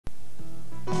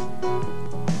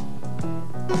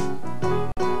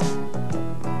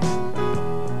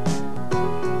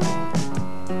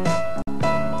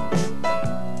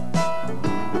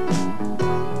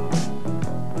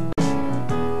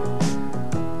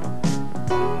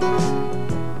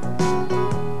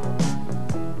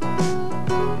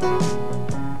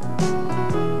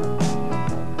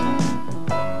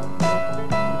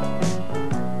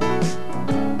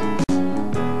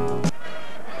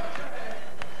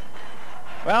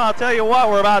Well, I'll tell you what,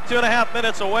 we're about 2.5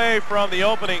 minutes away from the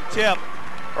opening tip.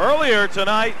 Earlier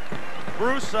tonight,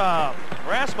 Bruce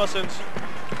Rasmussen's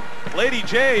Lady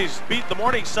Jays beat the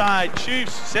Morningside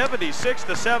Chiefs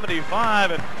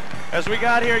 76-75. And as we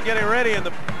got here getting ready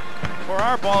for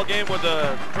our ball game with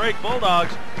the Drake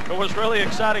Bulldogs, it was really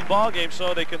exciting ball game.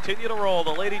 So they continue to roll. The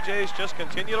Lady Jays just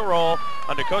continue to roll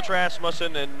under Coach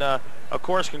Rasmussen, and of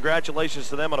course, congratulations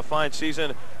to them on a fine season.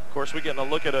 Of course, we're getting a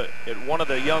look at one of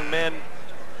the young men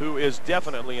who is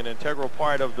definitely an integral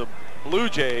part of the Blue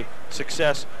Jay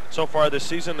success so far this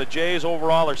season. The Jays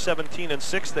overall are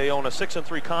 17-6. They own a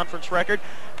 6-3 conference record.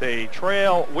 They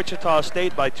trail Wichita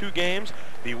State by 2 games.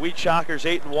 The Wheat Shockers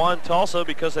 8-1. Tulsa,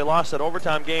 because they lost that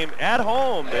overtime game at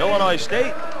home to Illinois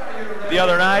State the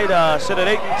other night, sit at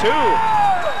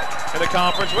 8-2 in the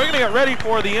conference. We're going to get ready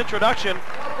for the introduction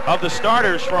of the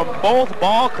starters from both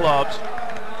ball clubs.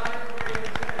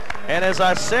 And as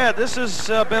I said, this has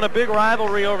been a big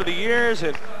rivalry over the years.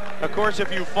 And of course,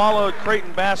 if you followed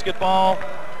Creighton basketball,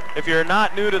 if you're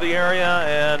not new to the area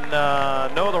and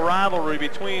know the rivalry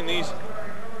between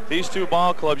these two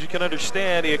ball clubs, you can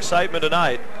understand the excitement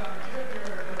tonight.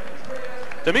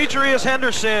 Demetrius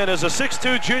Henderson is a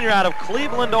 6'2 junior out of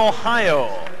Cleveland, Ohio.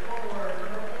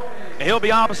 And he'll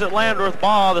be opposite Landreth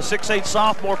Baugh, the 6'8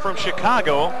 sophomore from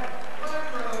Chicago.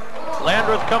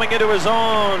 Landreth coming into his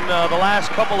own the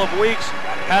last couple of weeks,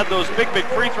 had those big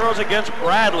free throws against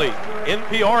Bradley in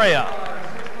Peoria,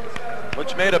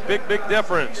 which made a big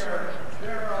difference.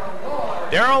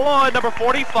 Darrell Lloyd, number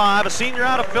 45, a senior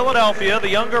out of Philadelphia, the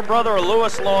younger brother of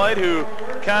Lewis Lloyd, who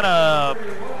kind of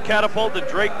catapulted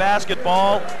Drake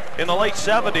basketball in the late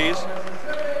 70s.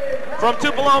 From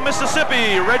Tupelo,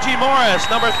 Mississippi, Reggie Morris,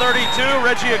 number 32.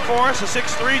 Reggie, of course, a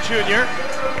 6'3 junior.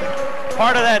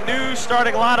 Part of that new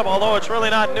starting lineup, although it's really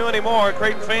not new anymore.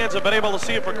 Creighton fans have been able to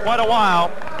see it for quite a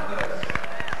while.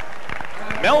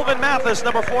 Melvin Mathis,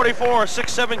 number 44,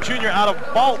 6'7 junior out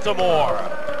of Baltimore.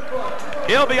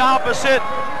 He'll be opposite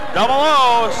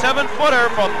 00, 7-footer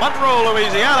from Monroe,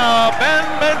 Louisiana, Ben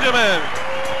Benjamin.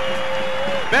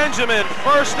 Benjamin,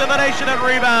 first in the nation in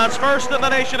rebounds, first in the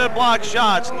nation in block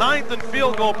shots, 9th in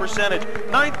field goal percentage,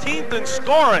 19th in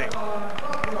scoring.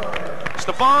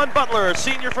 Stephon Butler, a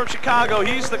senior from Chicago.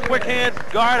 He's the quick hand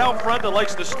guard out front that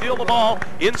likes to steal the ball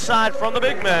inside from the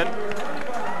big men.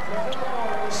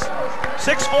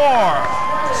 6'4",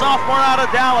 sophomore out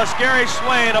of Dallas, Gary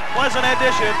Swain, a pleasant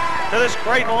addition to this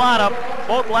Creighton lineup,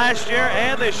 both last year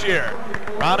and this year.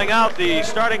 Rounding out the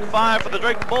starting 5 for the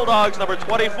Drake Bulldogs, number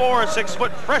 24, a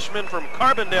 6-foot freshman from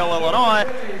Carbondale, Illinois,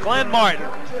 Glenn Martin.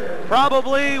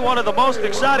 Probably one of the most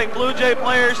exciting Blue Jay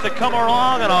players to come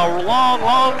along in a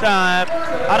long time.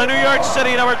 Out of New York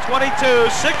City, number 22,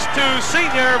 6'2",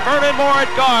 senior, Vernon Moore at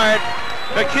guard.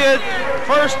 The kid,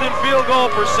 first in field goal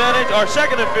percentage, or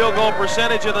second in field goal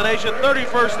percentage in the nation,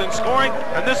 31st in scoring.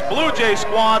 And this Blue Jay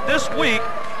squad this week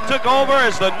took over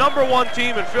as the #1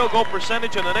 team in field goal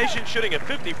percentage in the nation, shooting at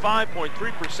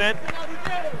 55.3%.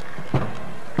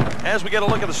 As we get a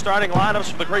look at the starting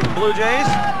lineups for the Creighton Blue Jays.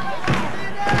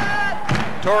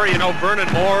 Torri, you know, Vernon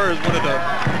Moore is one of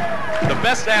the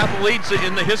best athletes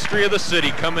in the history of the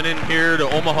city, coming in here to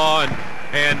Omaha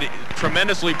and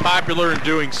tremendously popular and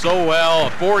doing so well. A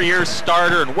 4-year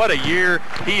starter, and what a year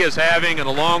he is having, and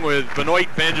along with Benoit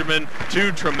Benjamin,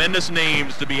 2 tremendous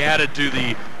names to be added to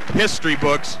the history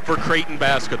books for Creighton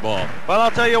basketball. Well,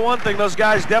 I'll tell you one thing, those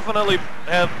guys definitely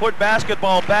have put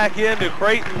basketball back into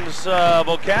Creighton's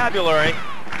vocabulary.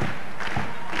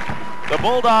 The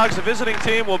Bulldogs, the visiting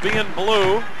team, will be in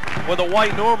blue with the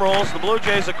white numerals. The Blue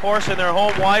Jays, of course, in their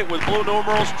home white with blue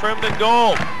numerals trimmed in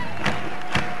gold.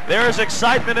 There is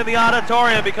excitement in the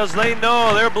auditorium because they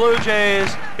know their Blue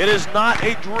Jays, it is not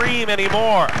a dream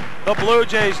anymore. The Blue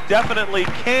Jays definitely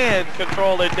can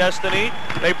control their destiny.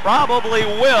 They probably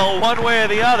will, one way or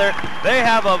the other. They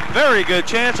have a very good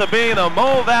chance of being the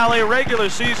Mo Valley regular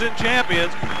season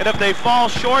champions. And if they fall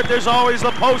short, there's always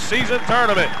the postseason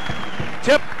tournament.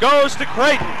 Tip goes to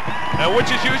Creighton, which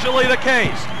is usually the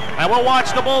case. And we'll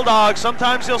watch the Bulldogs.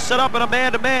 Sometimes he'll set up in a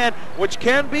man-to-man, which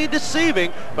can be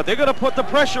deceiving, but they're going to put the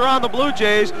pressure on the Blue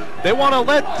Jays. They want to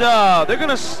they're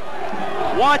going to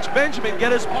watch Benjamin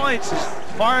get his points, as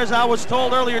far as I was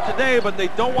told earlier today, but they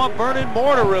don't want Vernon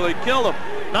Moore to really kill him.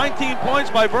 19 points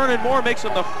by Vernon Moore makes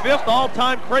him the 5th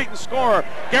all-time Creighton scorer.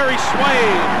 Gary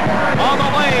Swain on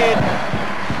the lane.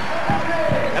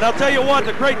 And I'll tell you what,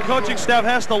 the Creighton coaching staff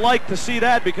has to like to see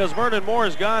that, because Vernon Moore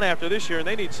is gone after this year, and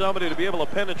they need somebody to be able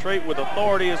to penetrate with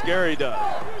authority as Gary does.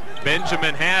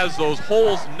 Benjamin has those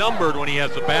holes numbered when he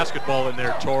has the basketball in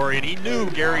there, Torri, and he knew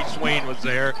Gary Swain was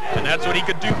there, and that's what he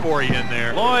could do for you in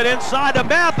there. Lloyd inside to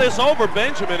Mathis over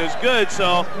Benjamin is good,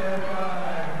 so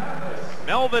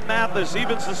Melvin Mathis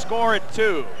evens the score at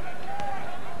 2.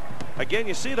 Again,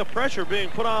 you see the pressure being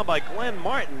put on by Glenn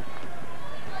Martin.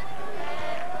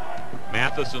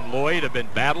 Mathis and Lloyd have been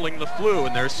battling the flu,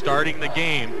 and they're starting the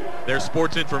game. Their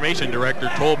sports information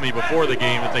director told me before the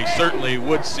game that they certainly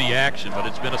would see action, but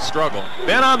it's been a struggle.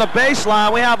 Ben on the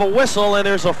baseline, we have a whistle, and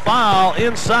there's a foul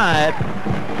inside.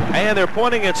 And they're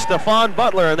pointing at Stephon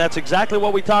Butler, and that's exactly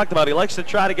what we talked about. He likes to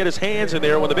try to get his hands in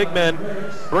there when the big men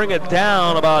bring it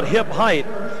down about hip height,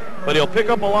 but he'll pick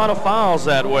up a lot of fouls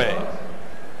that way.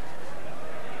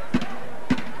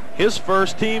 His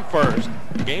first, team first.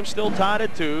 Game still tied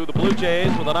at 2. The Blue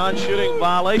Jays with a non-shooting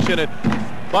violation,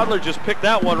 and Butler just picked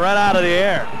that one right out of the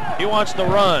air. He wants to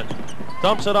run.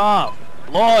 Dumps it off.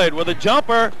 Lloyd with a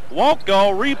jumper. Won't go.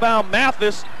 Rebound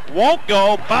Mathis. Won't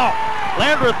go. Foul.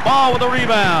 Landreth Ball with a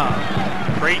rebound.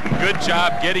 Creighton, good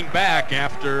job getting back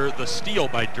after the steal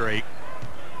by Drake.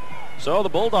 So the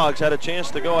Bulldogs had a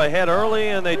chance to go ahead early,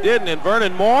 and they didn't. And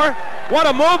Vernon Moore, what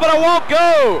a move, but it won't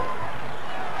go.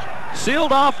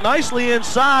 Sealed off nicely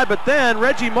inside, but then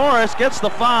Reggie Morris gets the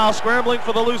foul, scrambling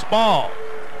for the loose ball.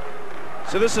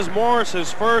 So this is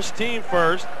Morris's first, team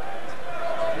first.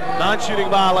 Non-shooting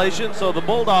violation, so the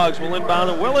Bulldogs will inbound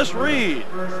it. Willis Reed,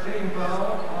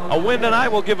 a win tonight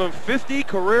will give him 50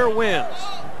 career wins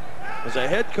as a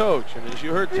head coach. And as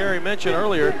you heard Terry mention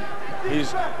earlier,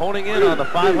 he's honing in on the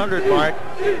 500 mark.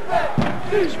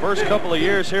 His first couple of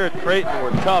years here at Creighton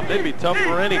were tough. They'd be tough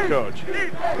for any coach.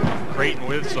 Creighton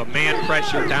with some man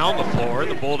pressure down the floor.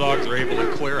 The Bulldogs are able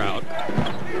to clear out.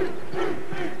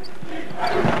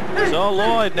 So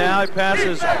Lloyd now, he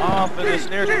passes off in this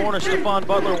near corner. Stephon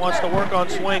Butler wants to work on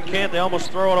swing. Can't. They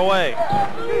almost throw it away.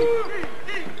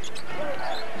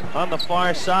 On the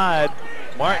far side,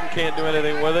 Martin can't do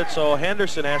anything with it, so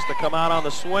Henderson has to come out on the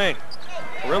swing.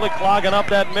 Really clogging up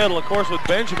that middle. Of course, with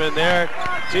Benjamin there,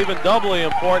 it's even doubly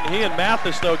important. He and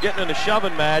Mathis, though, getting in a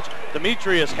shoving match.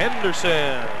 Demetrius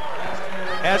Henderson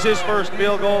has his first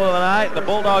field goal of the night, and the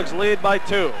Bulldogs lead by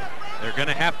 2. They're going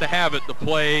to have it to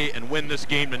play and win this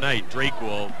game tonight. Drake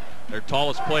will. Their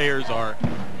tallest players are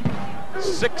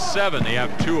 6'7". They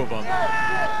have 2 of them.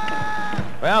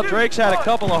 Well, Drake's had a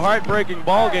couple of heartbreaking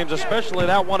ball games, especially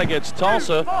that one against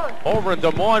Tulsa over in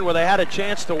Des Moines, where they had a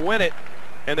chance to win it,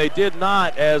 and they did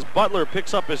not, as Butler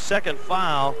picks up his second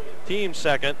foul, team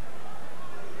second.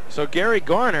 So Gary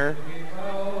Garner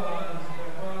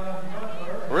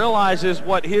realizes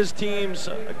what his team's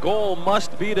goal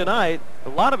must be tonight. A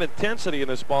lot of intensity in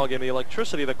this ball game, the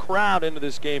electricity, the crowd into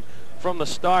this game from the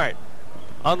start.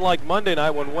 Unlike Monday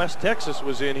night when West Texas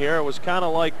was in here, it was kind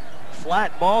of like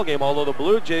flat ball game, although the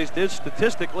Blue Jays did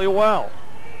statistically well.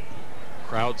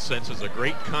 Crowd senses a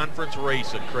great conference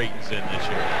race that Creighton's in this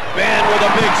year. Ben with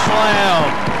a big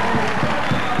slam.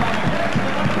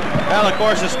 Well, of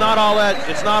course, it's not all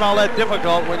that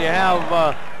difficult when you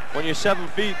have when you're 7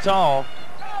 feet tall.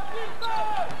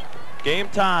 Game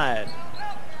tied.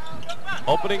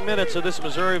 Opening minutes of this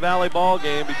Missouri Valley ball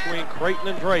game between Creighton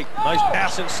and Drake. Nice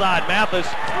pass inside. Mathis.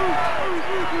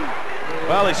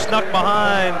 Well, he snuck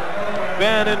behind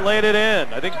Ben and laid it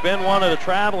in. I think Ben wanted a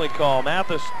traveling call.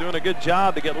 Mathis doing a good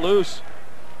job to get loose.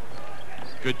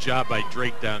 Good job by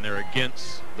Drake down there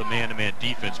against the man-to-man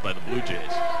defense by the Blue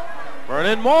Jays.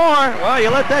 Vernon Moore. Well, you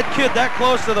let that kid that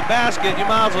close to the basket, you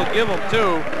might as well give him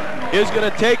 2. He's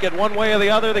going to take it one way or the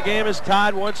other. The game is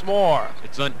tied once more.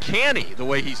 It's uncanny the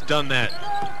way he's done that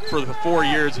for the 4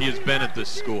 years he has been at this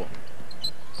school.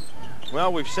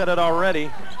 Well, we've said it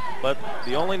already, but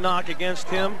the only knock against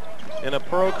him in a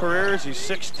pro career is he's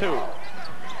 6'2".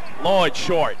 Lloyd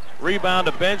short. Rebound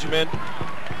to Benjamin.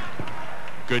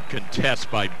 Good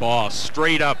contest by Boss.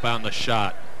 Straight up on the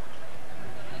shot.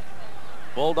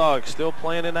 Bulldogs still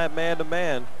playing in that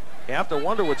man-to-man. You have to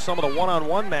wonder with some of the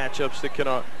one-on-one matchups that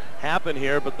can happen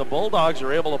here, but the Bulldogs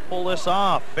are able to pull this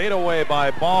off. Fade away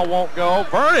by Ball, won't go.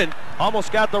 Vernon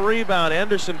almost got the rebound.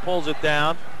 Anderson pulls it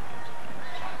down.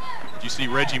 Did you see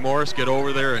Reggie Morris get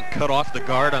over there and cut off the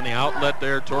guard on the outlet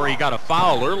there? Torri got a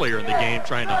foul earlier in the game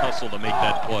trying to hustle to make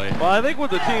that play. Well, I think with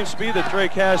the team speed that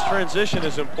Drake has, transition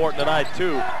is important tonight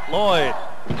too. Lloyd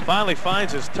finally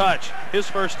finds his touch. His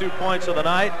first 2 points of the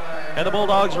night, and the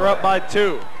Bulldogs are up by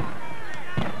 2.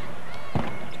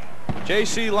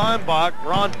 J.C. Leinbach,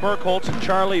 Ron Burkholz, and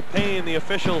Charlie Payne, the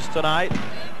officials tonight.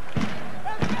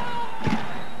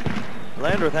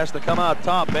 Landreth has to come out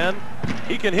top, Ben.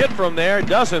 He can hit from there,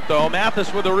 doesn't though.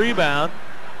 Mathis with a rebound.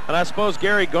 And I suppose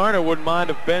Gary Garner wouldn't mind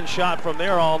if Ben shot from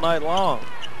there all night long.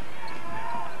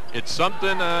 It's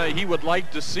something he would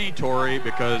like to see, Torri,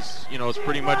 because, you know, it's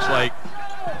pretty much like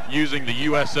using the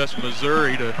USS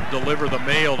Missouri to deliver the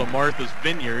mail to Martha's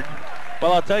Vineyard.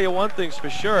 Well, I'll tell you one thing's for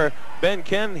sure. Ben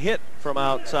can hit from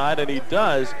outside, and he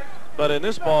does. But in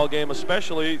this ball game,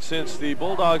 especially since the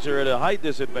Bulldogs are at a height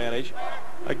disadvantage,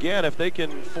 again, if they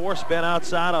can force Ben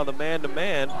outside on the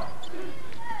man-to-man,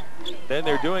 then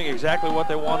they're doing exactly what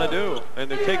they want to do. And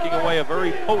they're taking away a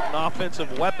very potent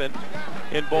offensive weapon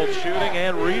in both shooting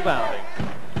and rebounding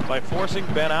by forcing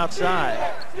Ben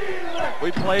outside.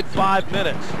 We played 5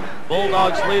 minutes.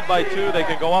 Bulldogs lead by 2. They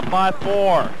can go up by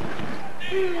 4.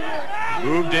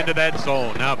 Moved into that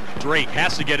zone. Now Drake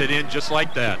has to get it in just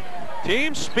like that.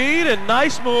 Team speed and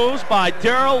nice moves by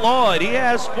Daryl Lloyd. He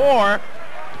has 4,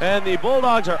 and the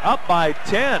Bulldogs are up by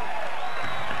 10.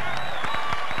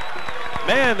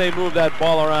 Man, they move that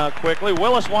ball around quickly.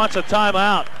 Willis wants a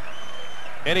timeout,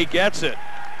 and he gets it.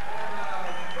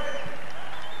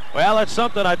 Well, that's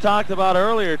something I talked about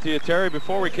earlier to you, Terry,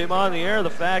 before we came on the air, the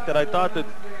fact that I thought that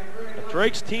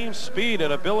Drake's team speed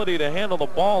and ability to handle the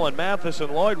ball and Mathis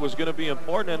and Lloyd was going to be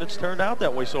important, and it's turned out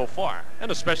that way so far.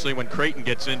 And especially when Creighton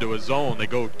gets into a zone, they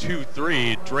go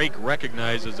 2-3. Drake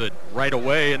recognizes it right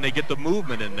away, and they get the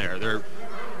movement in there. They're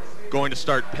going to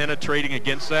start penetrating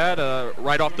against that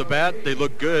right off the bat. They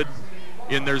look good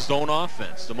in their zone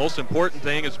offense. The most important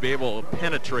thing is to be able to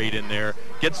penetrate in there,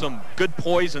 get some good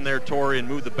poise in there, Torri, and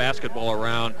move the basketball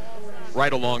around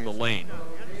right along the lane.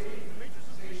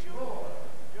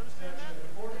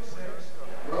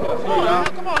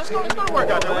 Come on, let's go to work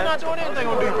out there. We're not doing anything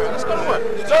on defense. Let's go to work.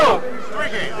 Let's go. 3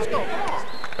 games. Let's go.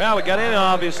 Well, we got in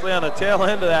obviously on the tail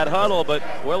end of that huddle, but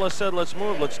Willis said, let's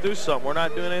move, let's do something. We're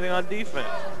not doing anything on defense.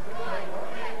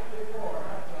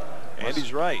 And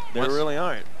he's right. They really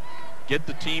aren't. Get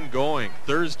the team going.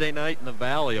 Thursday night in the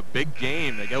Valley, a big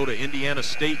game. They go to Indiana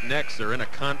State next. They're in a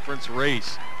conference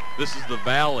race. This is the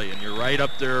Valley, and you're right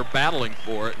up there battling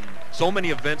for it. And so many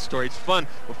events, Torri. It's fun.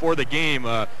 Before the game,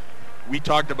 we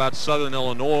talked about Southern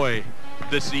Illinois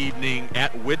this evening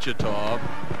at Wichita,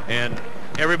 and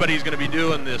everybody's going to be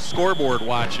doing the scoreboard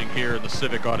watching here in the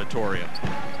Civic Auditorium.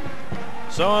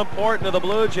 So important to the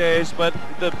Blue Jays, but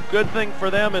the good thing for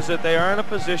them is that they are in a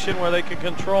position where they can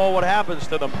control what happens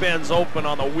to them. Ben's open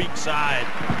on the weak side.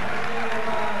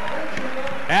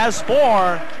 Has 4,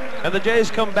 and the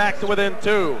Jays come back to within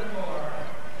 2.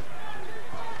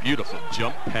 Beautiful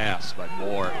jump pass by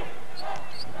Moore.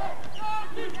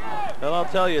 Well, I'll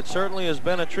tell you, it certainly has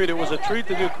been a treat. It was a treat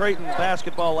to do Creighton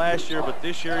basketball last year, but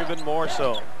this year even more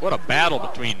so. What a battle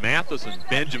between Mathis and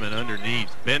Benjamin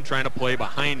underneath. Ben trying to play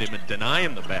behind him and deny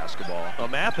him the basketball. Well,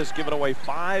 Mathis giving away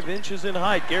 5 inches in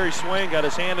height. Gary Swain got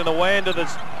his hand in the way into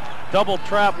this double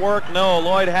trap work. No,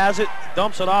 Lloyd has it,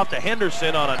 dumps it off to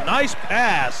Henderson on a nice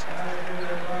pass.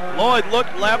 Lloyd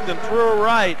looked left and threw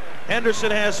right.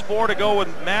 Henderson has 4 to go with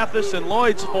Mathis and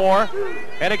Lloyd's 4.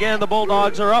 And again, the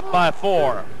Bulldogs are up by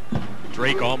 4.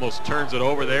 Drake almost turns it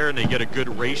over there, and they get a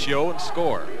good ratio and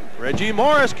score. Reggie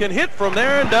Morris can hit from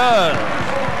there and does.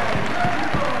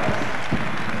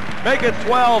 Make it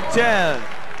 12-10.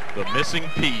 The missing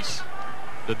piece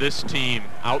to this team,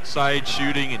 outside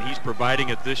shooting, and he's providing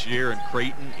it this year, and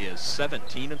Creighton is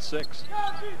 17-6.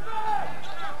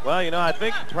 Well, you know, I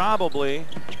think probably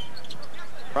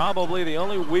the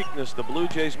only weakness the Blue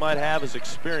Jays might have is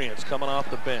experience coming off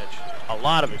the bench. A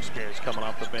lot of experience coming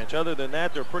off the bench. Other than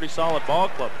that, they're a pretty solid ball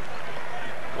club.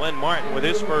 Glenn Martin with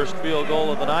his first field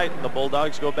goal of the night, and the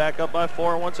Bulldogs go back up by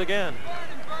 4 once again.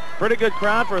 Pretty good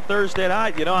crowd for a Thursday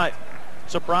night. You know, it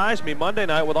surprised me Monday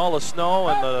night with all the snow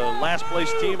and the last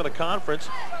place team in the conference.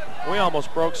 We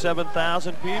almost broke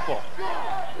 7,000 people.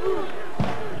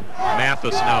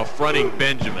 Mathis now fronting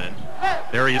Benjamin.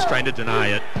 There he is trying to deny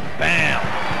it. Bam!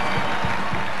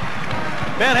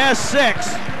 Ben has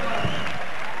 6.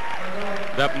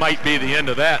 That might be the end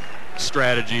of that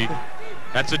strategy.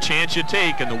 That's a chance you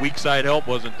take, and the weak side help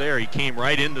wasn't there. He came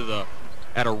right into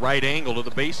at a right angle to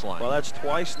the baseline. Well, that's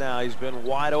twice now he's been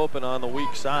wide open on the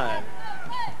weak side.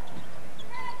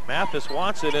 Mathis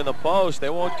wants it in the post. They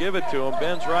won't give it to him.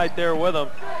 Ben's right there with him.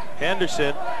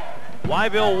 Henderson.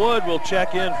 Wyville Wood will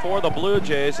check in for the Blue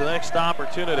Jays the next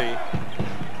opportunity.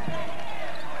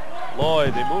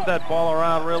 Lloyd, they move that ball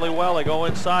around really well. They go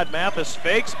inside. Mathis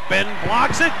fakes. Ben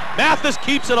blocks it. Mathis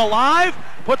keeps it alive,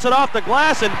 puts it off the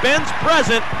glass, and Ben's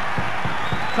present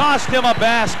cost him a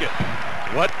basket.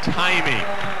 What timing.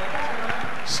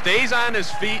 Stays on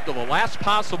his feet to the last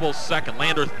possible second.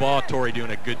 Landreth ball, Torri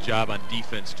doing a good job on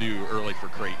defense too early for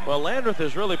Creighton. Well, Landreth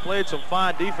has really played some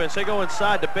fine defense. They go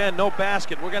inside to Ben, no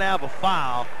basket. We're going to have a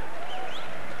foul.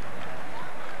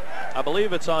 I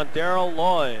believe it's on Daryl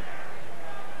Lloyd.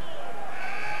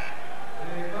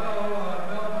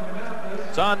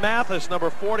 It's on Mathis, number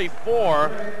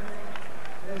 44.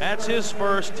 That's his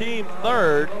first, team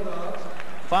third.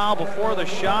 foul before the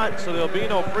shot, so there'll be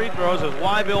no free throws as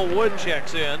Wyville Wood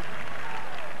checks in.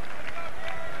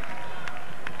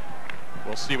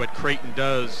 We'll see what Creighton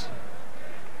does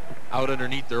out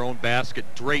underneath their own basket.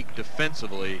 Drake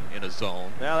defensively in a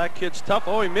zone. Now that kid's tough.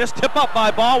 Oh, he missed. Tip up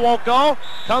by ball, won't go.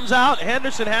 Comes out.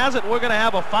 Henderson has it. We're going to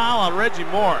have a foul on Reggie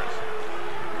Morris.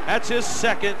 That's his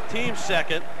second, team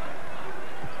second.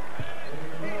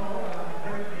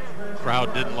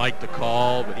 Crowd didn't like the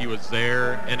call, but he was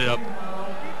there. Ended up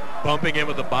bumping him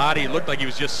with the body. It looked like he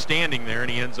was just standing there, and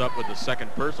he ends up with the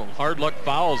second personal. Hard luck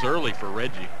fouls early for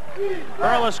Reggie.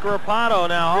 Carlos Grapato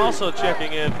now also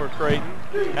checking in for Creighton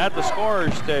at the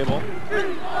scorer's table.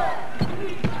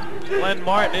 Glenn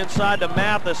Martin inside to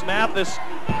Mathis. Mathis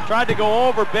tried to go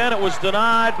over Ben. It was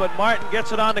denied, but Martin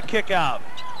gets it on the kick out.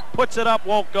 Puts it up,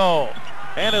 won't go.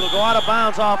 And it'll go out of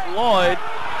bounds off Lloyd,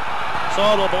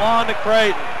 so it'll belong to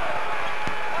Creighton.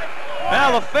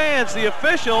 Now the fans, the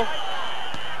official,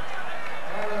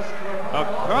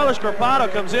 Carlos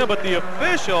Grapato comes in, but the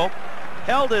official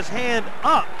held his hand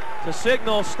up to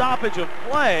signal stoppage of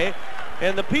play,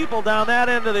 and the people down that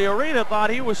end of the arena thought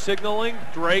he was signaling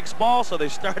Drake's ball, so they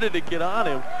started to get on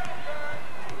him.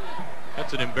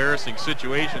 That's an embarrassing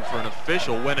situation for an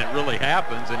official when it really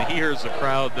happens, and he hears the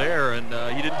crowd there, and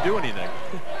he didn't do anything.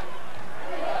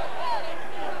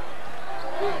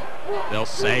 They'll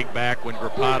sag back when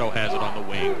Grapato has it on the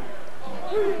wing.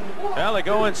 Well, they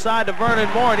go inside to Vernon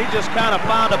Moore, and he just kind of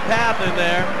found a path in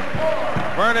there.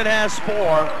 Vernon has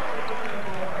 4.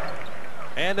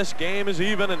 And this game is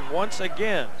even, and once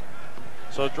again.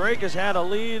 So Drake has had a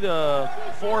lead of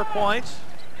 4 points.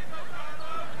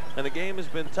 And the game has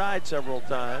been tied several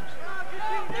times.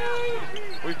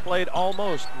 We've played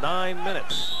almost 9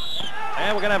 minutes.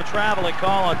 And we're going to have a traveling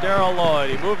call on Darrell Lloyd.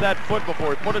 He moved that foot before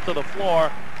he put it to the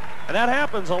floor. And that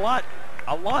happens a lot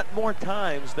more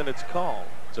times than it's called.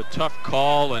 It's a tough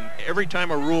call, and every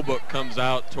time a rule book comes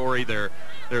out, Torri,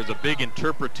 there's a big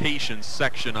interpretation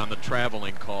section on the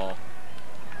traveling call.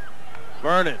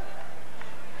 Vernon.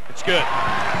 It's good.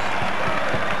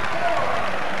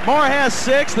 Moore has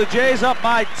 6. The Jays up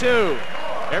by 2.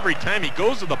 Every time he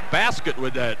goes to the basket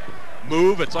with that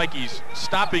move, it's like he's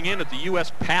stopping in at the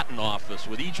U.S. Patent Office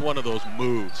with each one of those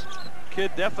moves.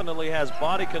 Kid definitely has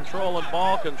body control and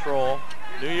ball control.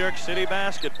 New York City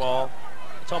basketball.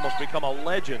 It's almost become a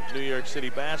legend, New York City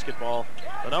basketball.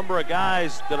 The number of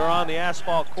guys that are on the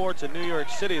asphalt courts in New York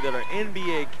City that are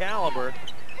NBA caliber,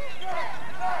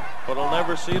 but will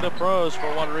never see the pros for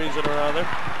one reason or another.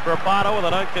 Grapato with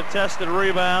an uncontested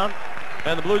rebound,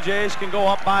 and the Blue Jays can go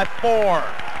up by 4.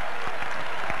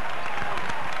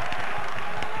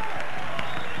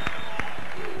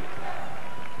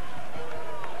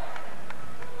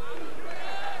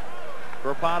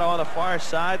 Grapato on the far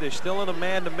side. They're still in a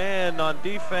man-to-man on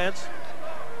defense.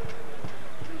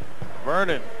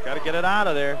 Vernon got to get it out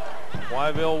of there.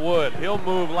 Wyville Wood. He'll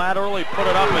move laterally, put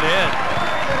it up and in.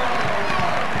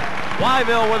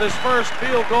 Wyville with his first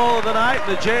field goal of the night.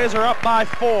 The Jays are up by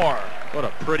 4. What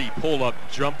a pretty pull-up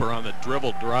jumper on the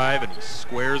dribble drive, and he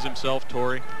squares himself,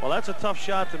 Torri. Well, that's a tough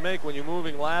shot to make when you're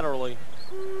moving laterally,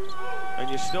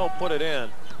 and you still put it in.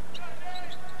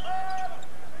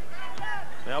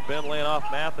 Now Ben laying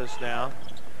off Mathis now.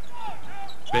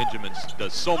 Benjamin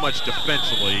does so much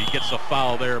defensively. He gets a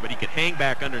foul there, but he can hang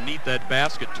back underneath that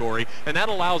basket, Torri, and that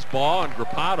allows Baugh and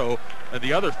Grapato and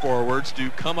the other forwards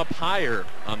to come up higher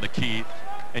on the key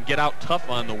and get out tough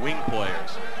on the wing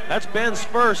players. That's Ben's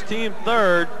first, team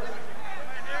third.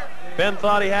 Ben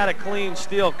thought he had a clean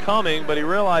steal coming, but he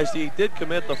realized he did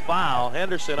commit the foul.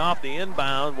 Henderson off the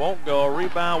inbound, won't go.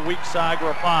 Rebound, weak side,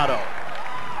 Grapato.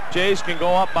 Jays can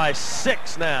go up by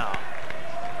 6 now.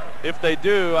 If they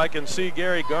do, I can see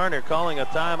Gary Garner calling a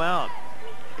timeout.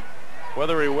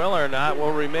 Whether he will or not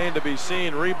will remain to be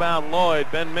seen. Rebound Lloyd.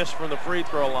 Ben missed from the free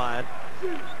throw line.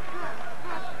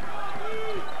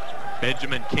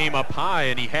 Benjamin came up high,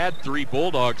 and he had 3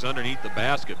 Bulldogs underneath the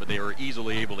basket, but they were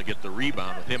easily able to get the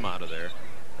rebound with him out of there.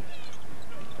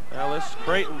 Well, this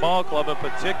Creighton ball club in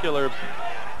particular,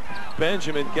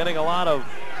 Benjamin getting a lot of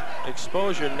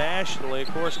exposure nationally. Of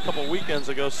course, a couple weekends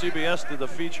ago, CBS did the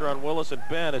feature on Willis and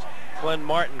Ben as Glenn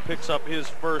Martin picks up his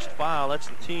first foul. That's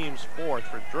the team's 4th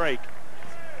for Drake.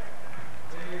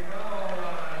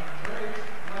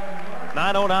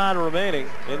 9:09 remaining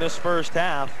in this first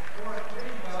half.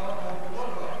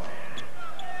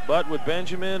 But with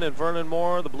Benjamin and Vernon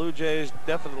Moore, the Blue Jays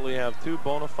definitely have 2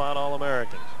 bona fide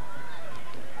All-Americans.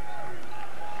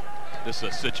 This is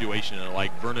a situation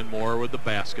like Vernon Moore with the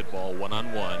basketball,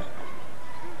 one-on-one.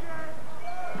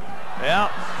 Yeah,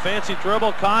 fancy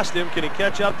dribble cost him. Can he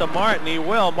catch up to Martin? He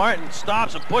will. Martin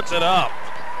stops and puts it up.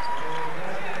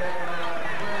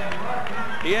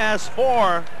 He has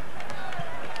 4.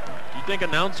 You think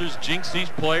announcers jinx these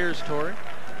players, Torri?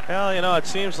 Hell, you know, it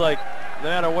seems like no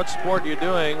matter what sport you're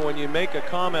doing, when you make a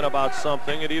comment about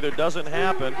something, it either doesn't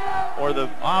happen or the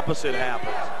opposite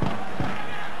happens.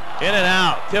 In and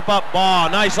out, tip up ball,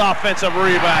 nice offensive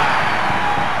rebound.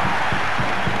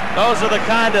 Those are the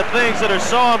kind of things that are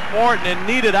so important and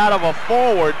needed out of a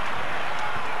forward.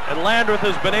 And Landreth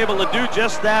has been able to do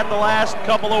just that the last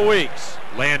couple of weeks.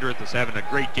 Landreth is having a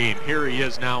great game. Here he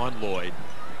is now on Lloyd.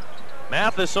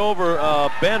 Mathis over,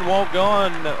 Ben won't go,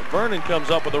 and Vernon comes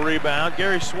up with a rebound.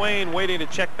 Gary Swain waiting to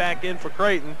check back in for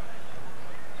Creighton.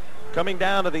 Coming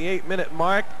down to the 8-minute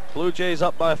mark. Blue Jays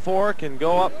up by 4, can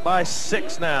go up by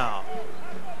 6 now.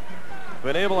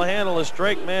 Been able to handle this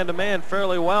Drake man-to-man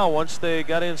fairly well once they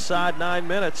got inside 9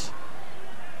 minutes.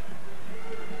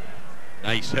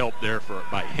 Nice help there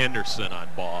by Henderson on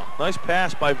ball. Nice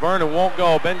pass by Vernon, won't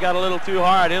go. Ben got a little too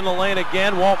hard. In the lane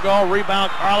again, won't go.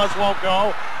 Rebound, Carlos won't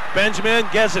go. Benjamin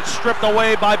gets it stripped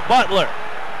away by Butler.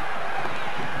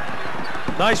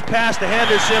 Nice pass to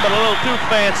Henderson, but a little too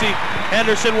fancy.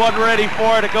 Henderson wasn't ready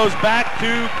for it. It goes back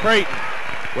to Creighton.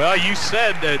 Well, you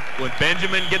said that when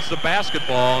Benjamin gets the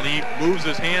basketball and he moves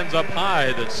his hands up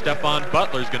high, that Stephon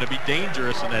Butler's going to be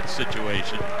dangerous in that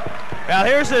situation. Now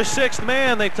here's their 6th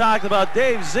man. They talked about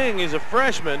Dave Zing. He's a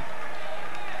freshman.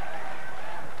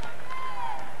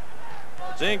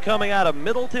 Zing coming out of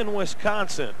Middleton,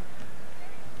 Wisconsin.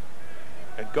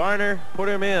 And Garner put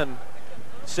him in.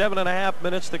 7.5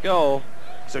 minutes to go.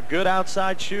 He's a good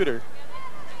outside shooter.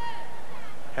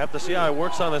 Have to see how he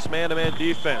works on this man-to-man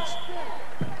defense.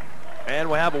 And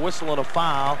we have a whistle and a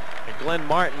foul. And Glenn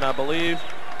Martin, I believe,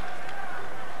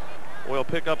 will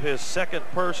pick up his 2nd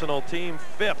personal, team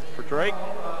 5th for Drake.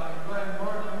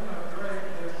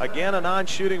 Again, a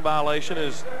non-shooting violation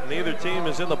as neither team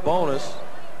is in the bonus.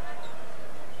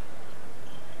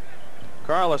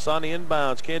 Carlos on the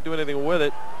inbounds, can't do anything with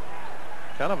it.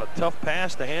 Kind of a tough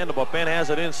pass to handle, but Ben has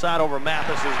it inside over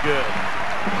Mathis is good.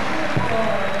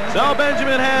 So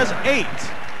Benjamin has 8.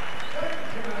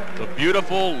 The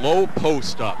beautiful low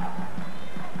post up.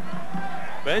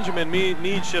 Benjamin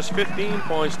needs just 15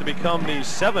 points to become the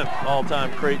 7th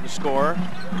all-time Creighton scorer.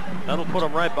 That'll put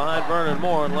him right behind Vernon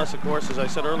Moore, unless, of course, as I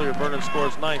said earlier, Vernon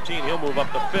scores 19. He'll move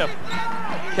up to 5th.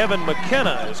 Kevin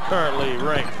McKenna is currently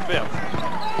ranked 5th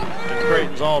in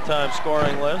Creighton's all-time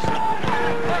scoring list.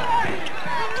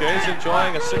 Jay's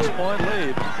enjoying a 6-point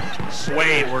lead.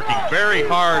 Swain working very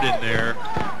hard in there,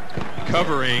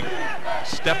 covering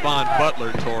Stephon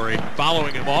Butler, Torri,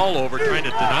 following him all over, trying to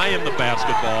deny him the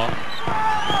basketball.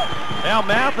 Now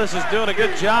Mathis is doing a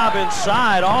good job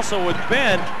inside, also with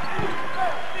Ben.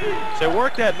 They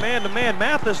work that man-to-man.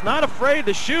 Mathis not afraid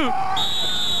to shoot.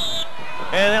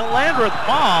 And Landreth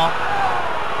Ball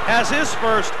has his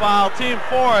first foul, team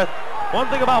 4th. One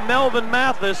thing about Melvin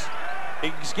Mathis,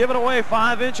 he's given away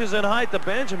 5 inches in height to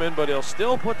Benjamin, but he'll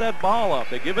still put that ball up.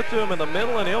 They give it to him in the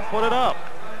middle, and he'll put it up.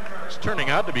 It's turning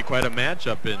out to be quite a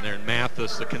matchup in there. And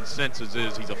Mathis, the consensus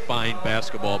is he's a fine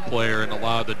basketball player, and a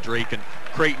lot of the Drake and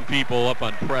Creighton people up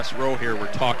on press row here were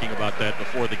talking about that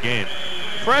before the game.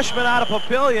 Freshman out of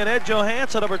Papillion, Ed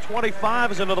Johansson, number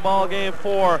 25, is into the ball game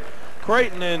for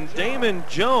Creighton, and Damon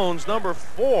Jones, number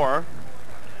 4,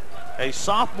 a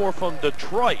sophomore from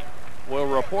Detroit, will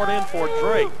report in for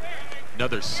Drake.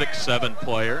 Another 6'7"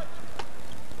 player.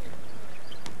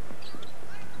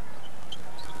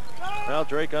 Well,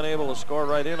 Drake unable to score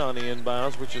right in on the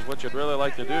inbounds, which is what you'd really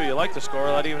like to do. You like to score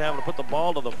without even having to put the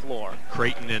ball to the floor.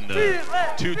 Creighton in the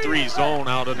 2-3 zone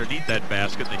out underneath that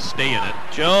basket. They stay in it.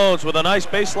 Jones with a nice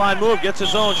baseline move, gets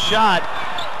his own shot.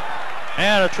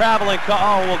 And a traveling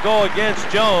call will go against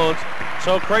Jones,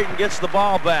 so Creighton gets the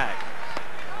ball back.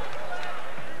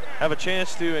 Have a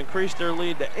chance to increase their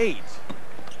lead to 8.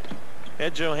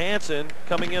 Ed Johansson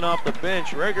coming in off the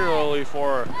bench regularly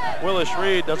for Willis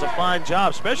Reed does a fine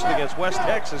job, especially against West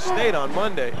Texas State on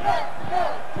Monday.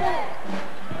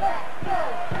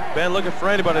 Ben looking for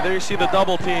anybody. There you see the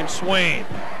double team. Swain,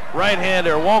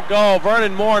 right-hander, won't go.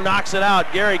 Vernon Moore knocks it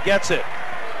out. Gary gets it.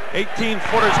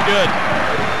 18-footer's good.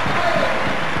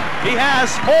 He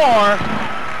has 4.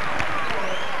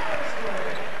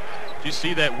 Did you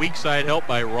see that weak side help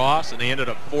by Ross, and they ended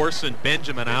up forcing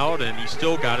Benjamin out, and he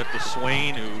still got it to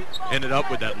Swain, who ended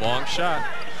up with that long shot.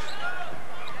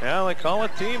 Yeah, they call it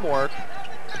teamwork.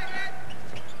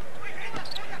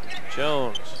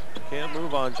 Jones can't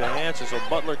move on Johansson, so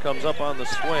Butler comes up on the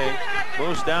swing,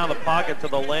 moves down the pocket to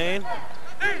the lane.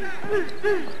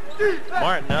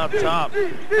 Martin out top.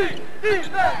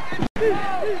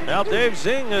 Now Dave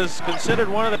Zing is considered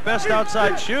one of the best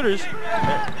outside shooters.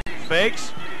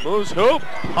 Fakes, moves hoop,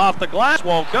 off the glass,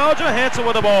 won't go. Johansson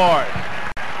with a board.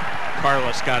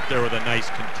 Carlos got there with a nice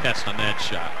contest on that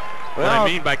shot. Well, what I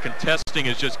mean by contesting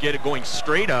is just going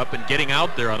straight up and getting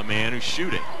out there on the man who's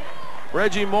shooting.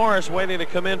 Reggie Morris waiting to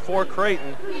come in for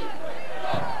Creighton.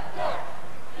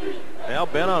 Now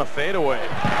Ben on a fadeaway.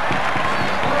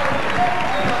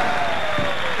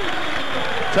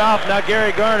 Tough. Now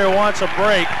Gary Garner wants a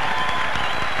break.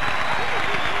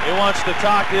 He wants to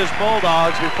talk to his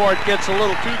Bulldogs before it gets a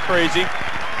little too crazy.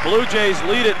 Blue Jays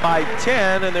lead it by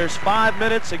 10, and there's 5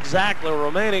 minutes exactly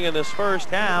remaining in this first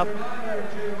half.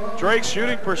 Drake's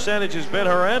shooting percentage has been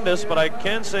horrendous, but I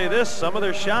can say this, some of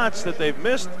their shots that they've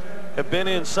missed have been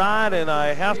inside, and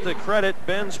I have to credit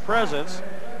Ben's presence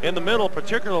in the middle,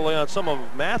 particularly on some of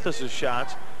Mathis's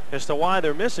shots, as to why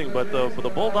they're missing, but the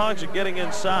Bulldogs are getting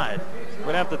inside. We're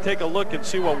going to have to take a look and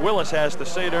see what Willis has to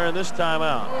say during this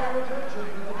timeout.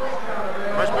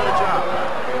 Much better job.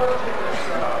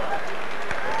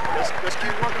 Let's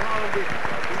keep working hard on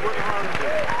defense. Keep working hard on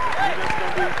defense. Defense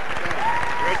going to be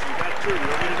Reggie, you got two. You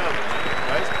don't need another.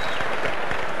 Right? Okay.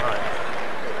 All right.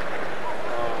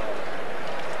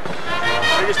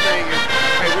 Biggest thing is,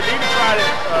 hey, we need to try to,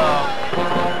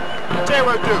 I'll tell you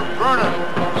what to do. Vernon,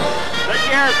 let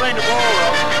Garrett bring the ball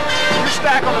up. You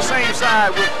stack on the same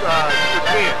side with Ben.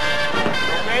 Okay?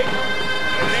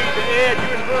 And then the edge,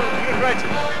 you and Reggie.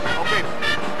 Okay.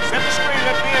 Set the screen,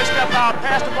 let Ben step out,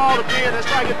 pass the ball to Ben. Let's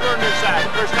try to get Vernon inside the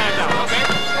first time down. Okay?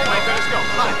 Let's go.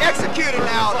 Execute it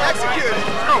now. Execute it.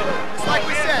 Let's go. It's like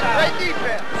we said, great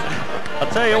defense. I'll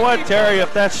tell you what, Terry,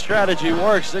 if that strategy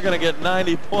works, they're going to get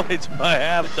 90 points by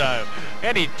halftime.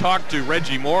 And he talked to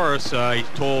Reggie Morris. He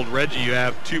told Reggie, you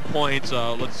have 2 points.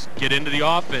 Let's get into the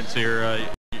offense here.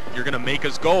 You're going to make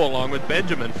us go, along with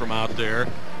Benjamin from out there.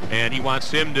 And he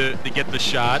wants him to get the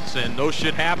shots, and those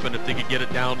should happen if they could get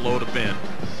it down low to Ben.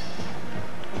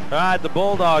 All right, the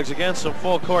Bulldogs against some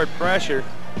full court pressure.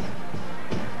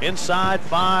 Inside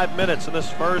 5 minutes in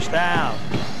this first half.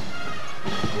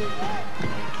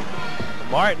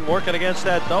 Martin working against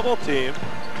that double team.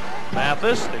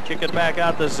 Mathis, they kick it back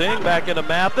out to Zing, back into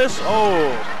Mathis.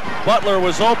 Oh, Butler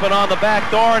was open on the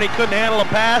back door and he couldn't handle a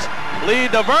pass.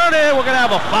 Lead to Vernon, we're gonna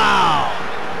have a foul.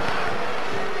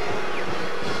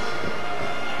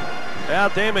 Now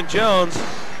Damon Jones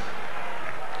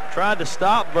tried to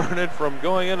stop Vernon from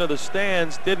going into the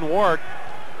stands, didn't work.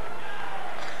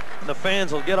 The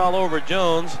fans will get all over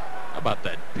Jones. How about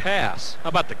that pass? How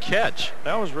about the catch?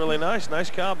 That was really nice. Nice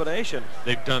combination.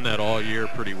 They've done that all year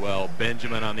pretty well.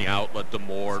 Benjamin on the outlet to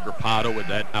Moore. Grapato with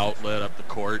that outlet up the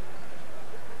court.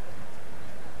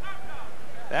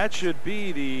 That should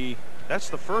be that's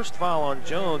the first foul on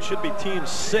Jones. Should be team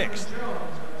 6th.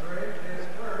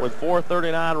 With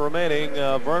 4:39 remaining,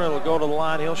 Vernon will go to the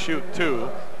line. He'll shoot 2.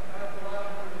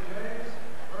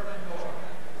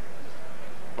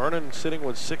 Vernon sitting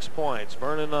with 6 points.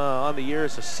 Vernon on the year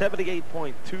is a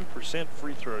 78.2%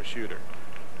 free throw shooter.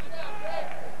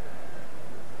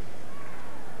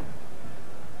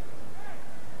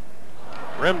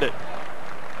 Rimmed it.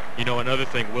 You know, another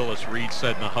thing Willis Reed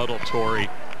said in the huddle, Torri,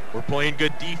 we're playing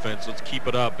good defense. Let's keep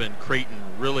it up. And Creighton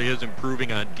really is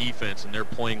improving on defense, and they're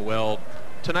playing well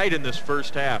tonight in this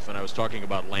first half. And I was talking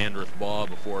about Landreth Ball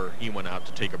before he went out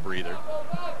to take a breather.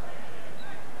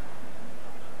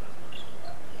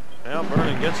 Now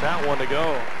Vernon gets that one to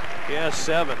go. He has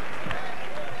 7.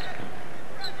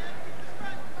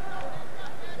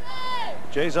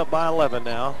 Jay's up by 11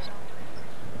 now.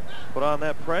 Put on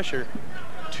that pressure.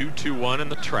 2-2-1 in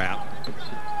the trap.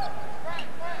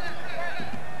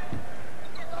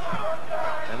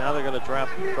 And now they're going to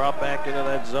drop back into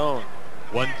that zone.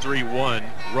 1-3-1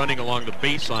 running along the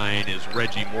baseline is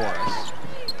Reggie Morris.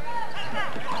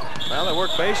 Well, they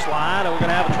work baseline, and we're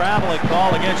going to have a traveling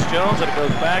call against Jones, and it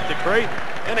goes back to Creighton.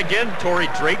 And again, Torri,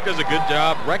 Drake does a good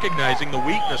job recognizing the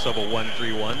weakness of a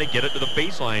 1-3-1. They get it to the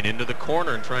baseline, into the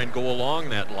corner, and try and go along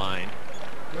that line.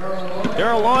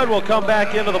 Darrell Lloyd will come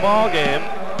back into the ball game,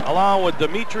 along with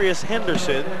Demetrius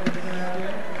Henderson.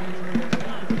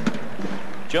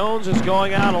 Jones is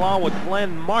going out along with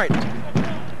Glenn Martin.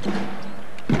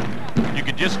 You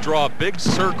could just draw big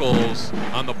circles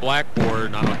on the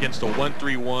blackboard against a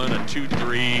 1-3-1, a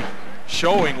 2-3,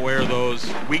 showing where those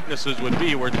weaknesses would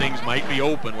be, where things might be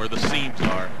open, where the seams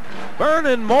are.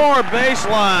 Vernon Moore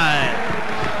baseline.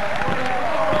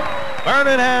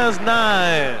 Vernon has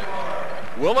 9.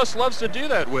 Willis loves to do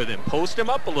that with him, post him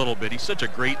up a little bit. He's such a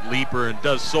great leaper and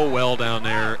does so well down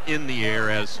there in the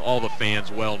air, as all the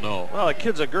fans well know. Well, the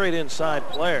kid's a great inside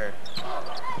player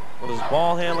with his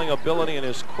ball handling ability and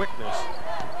his quickness.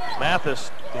 Mathis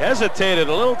hesitated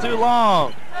a little too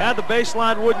long. Had the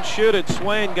baseline, wouldn't shoot it.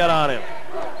 Swain got on him.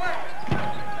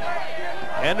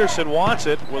 Henderson wants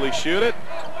it. Will he shoot it?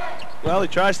 Well, he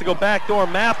tries to go backdoor.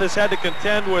 Mathis had to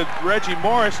contend with Reggie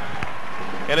Morris,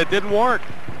 and it didn't work.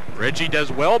 Reggie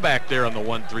does well back there on the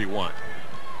 1-3-1.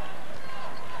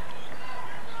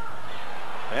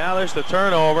 Now there's the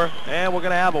turnover, and we're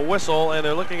going to have a whistle, and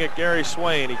they're looking at Gary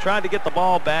Swain. He tried to get the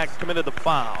ball back, committed the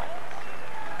foul.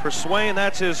 For Swain,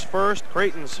 that's his first,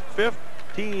 Creighton's 5th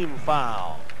team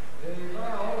foul.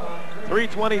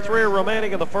 3:23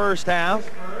 remaining in the first half.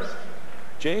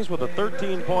 Jays with a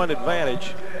 13-point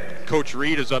advantage. Coach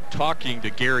Reed is up talking to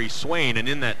Gary Swain, and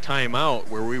in that timeout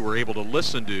where we were able to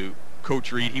listen to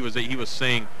Coach Reed, he was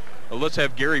saying, well, let's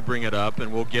have Gary bring it up,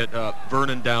 and we'll get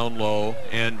Vernon down low.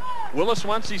 And Willis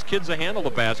wants these kids to handle the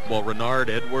basketball, Renard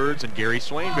Edwards and Gary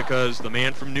Swain, because the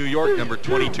man from New York, number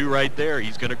 22 right there,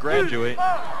 he's going to graduate.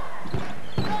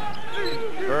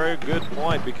 Very good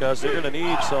point, because they're going to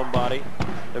need somebody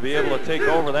to be able to take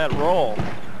over that role.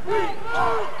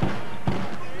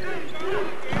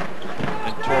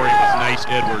 And Torri was nice.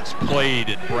 Edwards played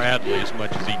at Bradley as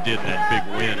much as he did in that big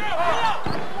win.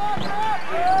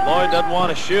 Lloyd doesn't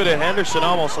want to shoot it. Henderson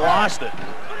almost lost it.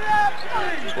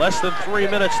 Less than 3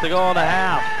 minutes to go in the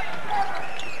half.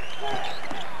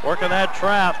 Working that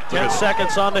trap. 10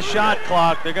 seconds on the shot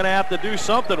clock. They're going to have to do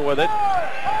something with it.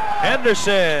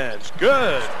 Henderson's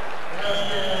good.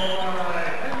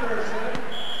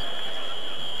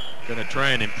 Going to try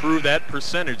and improve that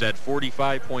percentage, that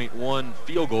 45.1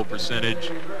 field goal percentage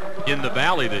in the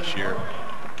Valley this year.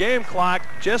 Game clock,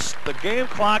 the game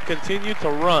clock continued to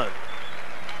run.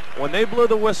 When they blew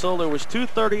the whistle, there was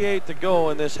 2:38 to go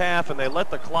in this half, and they let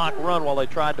the clock run while they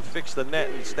tried to fix the net.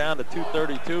 It's down to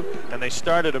 2:32, and they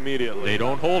started immediately. They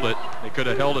don't hold it. They could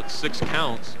have held it 6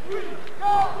 counts.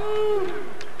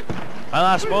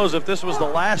 I suppose if this was the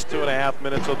last 2.5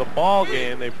 minutes of the ball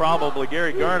game,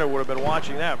 Gary Garner would have been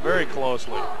watching that very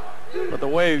closely. But the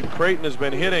way Creighton has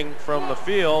been hitting from the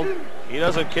field, he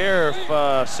doesn't care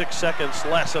if 6 seconds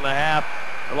less in the half.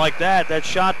 Like that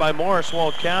shot by Morris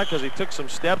won't count because he took some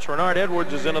steps. Renard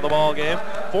Edwards is into the ball game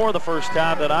for the first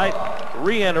time tonight.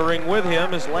 Re-entering with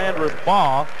him is Landreth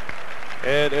Baugh.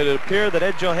 And it appeared that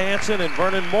Ed Johansson and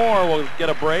Vernon Moore will get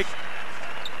a break.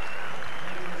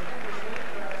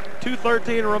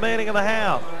 2:13 remaining in the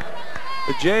half.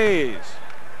 The Jays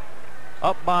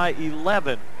up by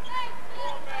 11.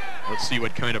 Let's see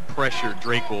what kind of pressure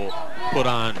Drake will put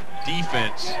on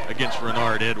defense against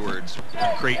Renard Edwards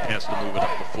when Creighton has to move it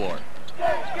up the floor.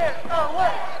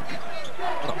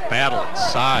 What a battle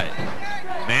inside.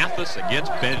 Mathis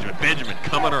against Benjamin. Benjamin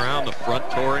coming around the front,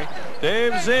 Torri.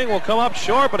 Dave Zing will come up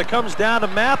short, but it comes down to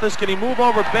Mathis. Can he move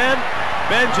over Ben?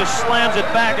 Ben just slams it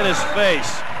back in his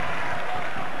face.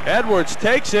 Edwards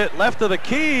takes it, left of the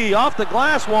key, off the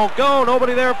glass, won't go.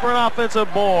 Nobody there for an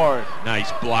offensive board.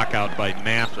 Nice block out by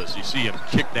Mathis. You see him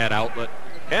kick that outlet.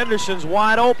 Henderson's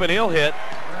wide open, he'll hit.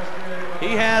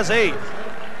 He has 8.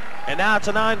 And now it's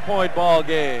a 9-point ball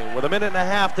game with 1.5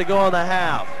 minutes to go in the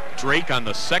half. Drake on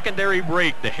the secondary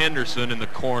break to Henderson in the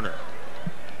corner.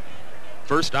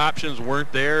 First options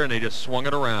weren't there, and they just swung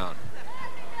it around.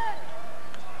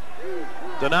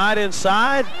 Denied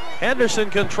inside.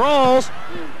 Henderson controls.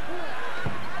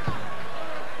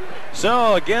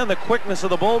 So again, the quickness of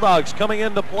the Bulldogs coming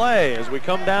into play as we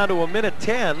come down to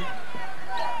 1:10.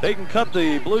 They can cut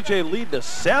the Blue Jay lead to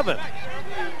 7.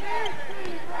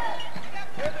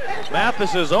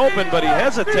 Mathis is open, but he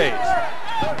hesitates.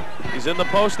 He's in the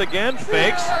post again,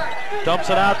 fakes, dumps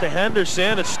it out to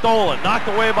Henderson. It's stolen, knocked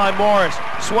away by Morris.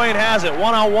 Swain has it,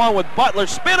 one-on-one with Butler.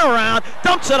 Spin around,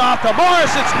 dumps it off to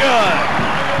Morris. It's good.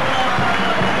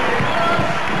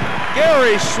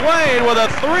 Gary Swain with a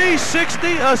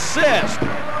 360 assist.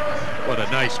 What a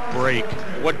nice break.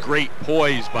 What great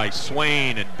poise by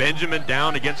Swain, and Benjamin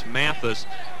down against Mathis.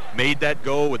 Made that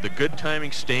go with the good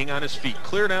timing, staying on his feet.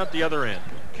 Cleared out the other end.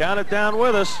 Count it down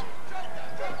with us.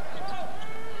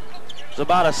 It's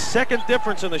about a second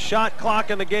difference in the shot clock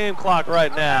and the game clock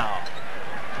right now.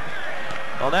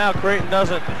 Well, now Creighton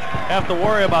doesn't have to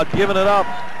worry about giving it up.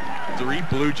 3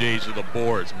 Blue Jays are the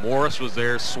boards. Morris was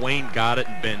there, Swain got it,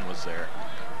 and Ben was there.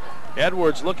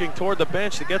 Edwards looking toward the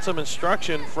bench to get some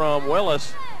instruction from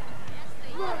Willis.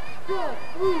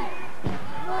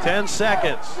 10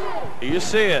 seconds. You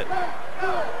see it.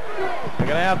 They're going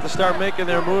to have to start making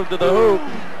their move to the hoop.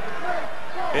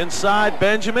 Inside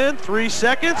Benjamin, 3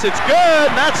 seconds. It's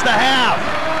good. That's the half.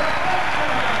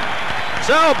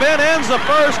 So Ben ends the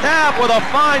first half with a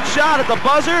fine shot at the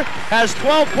buzzer. Has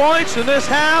 12 points in this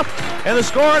half. And the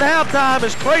score at halftime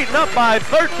is Creighton up by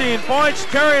 13 points.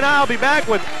 Terry and I will be back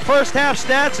with first half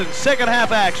stats and second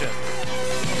half action.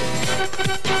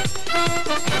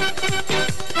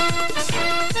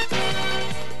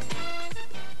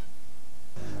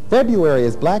 February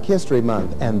is Black History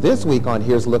Month, and this week on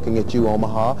Here's Looking at You,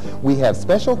 Omaha, we have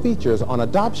special features on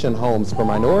adoption homes for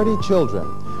minority children,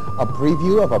 a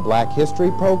preview of a Black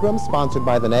History program sponsored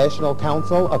by the National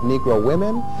Council of Negro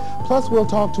Women, plus we'll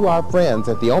talk to our friends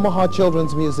at the Omaha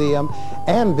Children's Museum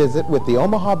and visit with the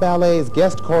Omaha Ballet's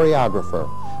guest choreographer.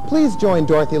 Please join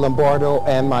Dorothy Lombardo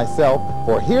and myself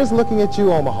for Here's Looking at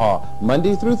You, Omaha,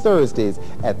 Monday through Thursdays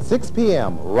at 6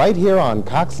 p.m. right here on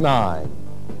Cox 9.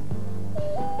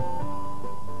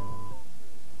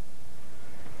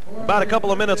 About a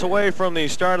couple of minutes away from the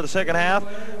start of the second half.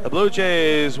 The Blue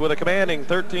Jays with a commanding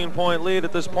 13-point lead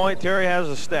at this point. Terry has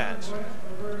the stats.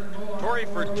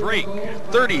 Torri for Drake,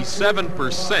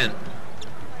 37%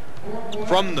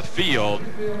 from the field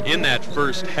in that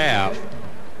first half,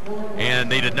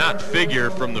 and they did not figure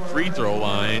from the free throw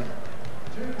line.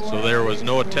 So there was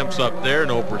no attempts up there,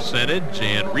 no percentage,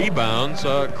 and rebounds.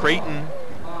 Creighton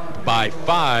by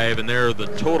 5, and there are the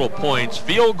total points.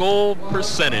 Field goal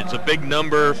percentage, a big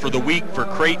number for the week for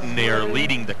Creighton. They are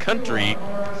leading the country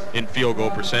in field goal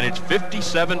percentage,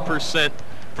 57%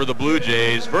 for the Blue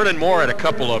Jays. Vernon Moore had a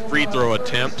couple of free throw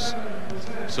attempts,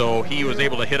 so he was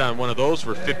able to hit on one of those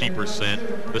for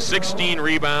 50%. The 16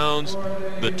 rebounds,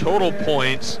 the total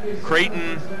points.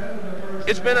 Creighton,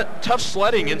 it's been a tough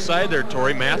sledding inside there,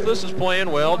 Torri. Mathis is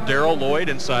playing well, Darrell Lloyd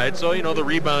inside, so you know the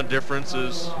rebound difference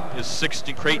is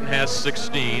 16. Creighton has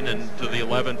 16 and to the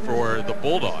 11 for the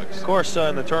Bulldogs. Of course,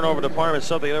 in the turnover department,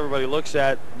 something everybody looks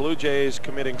at. Blue Jays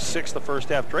committing 6 the first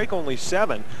half, Drake only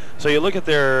 7. So you look at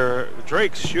their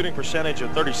Drake's shooting percentage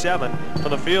of 37 from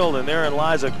the field, and therein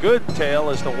lies a good tale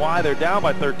as to why they're down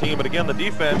by 13. But again, the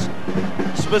defense,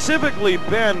 specifically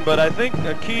Ben, but I think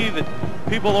a key that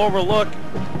people overlook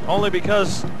only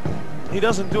because he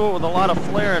doesn't do it with a lot of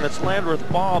flair, and it's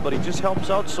Landreth ball, but he just helps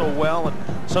out so well, and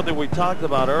something we talked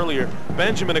about earlier.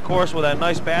 Benjamin, of course, with that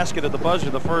nice basket at the buzzer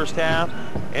the first half,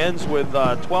 ends with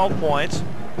 12 points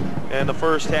in the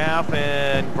first half,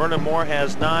 and Vernon Moore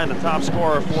has 9. The top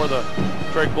scorer for the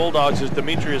Drake Bulldogs is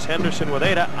Demetrius Henderson with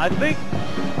 8. I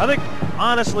think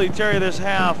honestly, Terry, this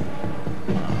half,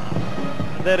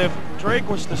 that if Drake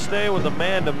was to stay with the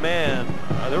man-to-man,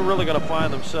 they're really going to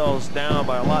find themselves down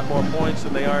by a lot more points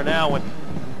than they are now.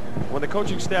 When the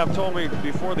coaching staff told me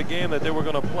before the game that they were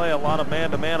going to play a lot of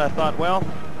man-to-man, I thought, well,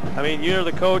 I mean, you're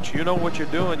the coach, you know what you're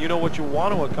doing, you know what you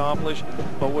want to accomplish,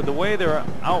 but with the way they're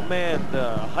outmanned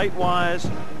height-wise,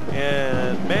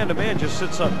 and man-to-man just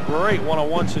sets up great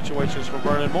one-on-one situations for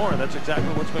Vernon Moore, and that's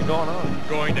exactly what's been going on.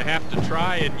 Going to have to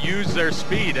try and use their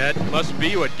speed. That must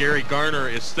be what Gary Garner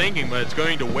is thinking, but it's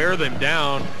going to wear them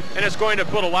down, and it's going to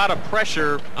put a lot of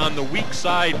pressure on the weak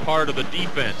side part of the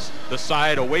defense, the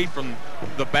side away from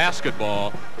the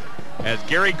basketball, as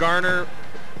Gary Garner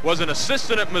was an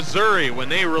assistant at Missouri when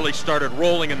they really started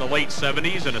rolling in the late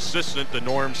 70s, an assistant to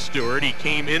Norm Stewart. He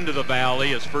came into the Valley.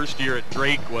 His first year at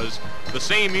Drake was the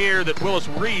same year that Willis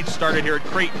Reed started here at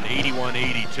Creighton,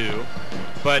 81-82.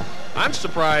 But I'm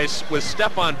surprised with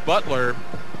Stephon Butler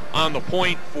on the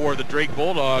point for the Drake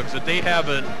Bulldogs that they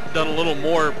haven't done a little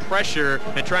more pressure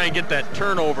and try and get that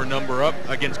turnover number up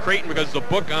against Creighton, because the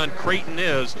book on Creighton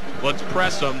is, let's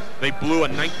press them. They blew a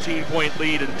 19-point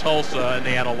lead in Tulsa, and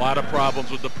they had a lot of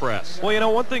problems with the press. Well, you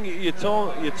know, one thing you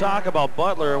talk about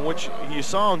Butler, in which you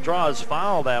saw him draw his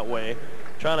foul that way,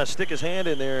 trying to stick his hand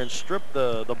in there and strip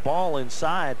the ball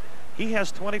inside. He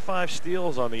has 25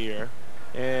 steals on the year.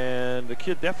 And the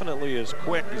kid definitely is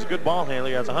quick. He's a good ball handler.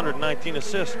 He has 119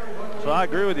 assists. So I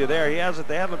agree with you there.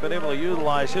 They haven't been able to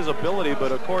utilize his ability,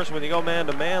 but of course when you go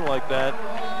man-to-man like that,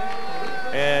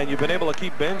 and you've been able to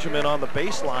keep Benjamin on the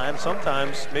baseline,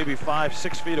 sometimes maybe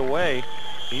 5-6 feet away,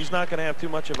 he's not going to have too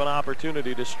much of an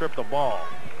opportunity to strip the ball.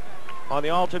 On the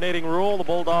alternating rule, the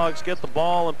Bulldogs get the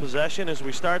ball in possession as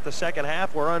we start the second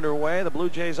half. We're underway. The Blue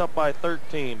Jays up by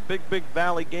 13. Big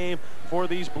Valley game for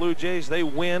these Blue Jays. They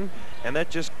win, and that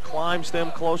just climbs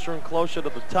them closer and closer to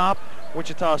the top.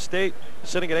 Wichita State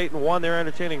sitting at 8-1. They're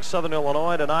entertaining Southern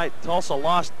Illinois tonight. Tulsa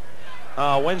lost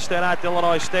Wednesday night to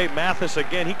Illinois State. Mathis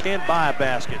again, he can't buy a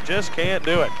basket. Just can't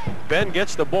do it. Ben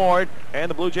gets the board, and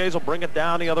the Blue Jays will bring it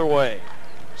down the other way.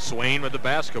 Swain with the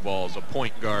basketball as a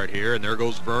point guard here, and there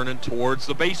goes Vernon towards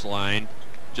the baseline,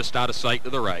 just out of sight to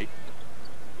the right.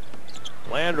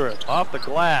 Landreth off the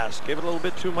glass, gave it a little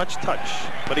bit too much touch,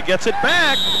 but he gets it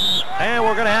back, and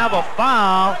we're going to have a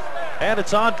foul, and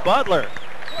it's on Butler.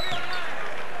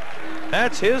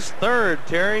 That's his third,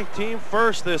 Terry. Team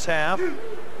first this half.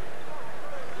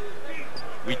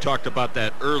 We talked about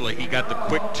that early. He got the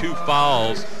quick 2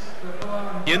 fouls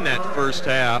in that first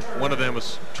half. One of them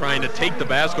was trying to take the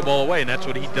basketball away, and that's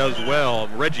what he does well.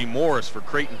 Reggie Morris for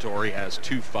Creighton Torri has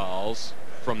 2 fouls.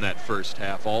 from that first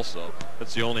half also.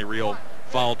 That's the only real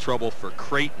foul trouble for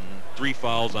Creighton. 3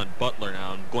 fouls on Butler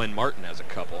now, and Glenn Martin has a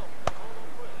couple.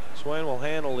 Swain will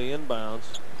handle the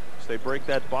inbounds as they break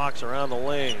that box around the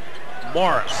lane.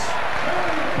 Morris.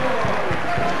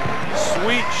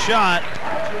 Sweet shot,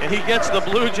 and he gets the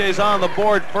Blue Jays on the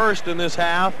board first in this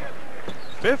half.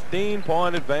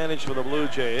 15-point advantage for the Blue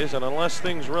Jays, and unless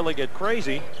things really get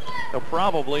crazy, they'll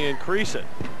probably increase it.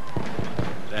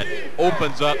 That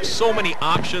opens up so many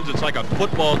options. It's like a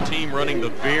football team running the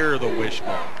veer or the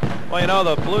wishbone. Well, you know,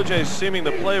 the Blue Jays seeming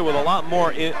to play with a lot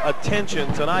more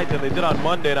attention tonight than they did on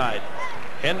Monday night.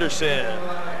 Henderson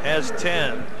has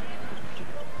 10.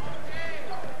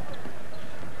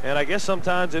 And I guess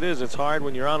sometimes it is. It's hard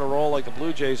when you're on a roll like the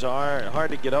Blue Jays are. Hard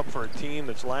to get up for a team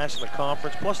that's last in the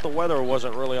conference. Plus the weather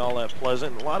wasn't really all that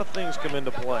pleasant. A lot of things come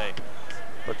into play.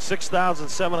 But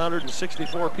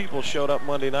 6,764 people showed up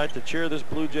Monday night to cheer this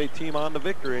Blue Jay team on to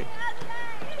victory.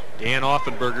 Dan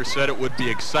Offenberger said it would be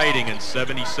exciting in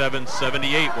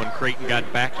 77-78 when Creighton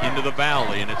got back into the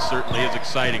Valley, and it certainly is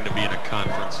exciting to be in a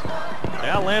conference.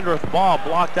 Yeah, Landreth ball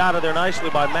blocked out of there nicely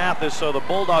by Mathis, so the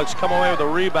Bulldogs come away with a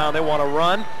rebound. They want to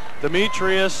run.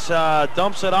 Demetrius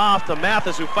dumps it off to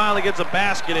Mathis, who finally gets a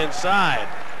basket inside.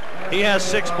 He has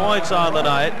 6 points on the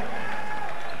night.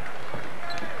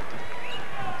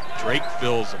 Drake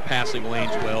fills the passing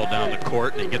lanes well down the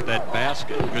court, and they get that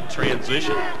basket. Good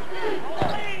transition.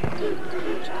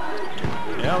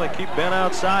 Yeah, they keep Ben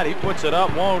outside. He puts it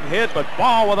up, won't hit, but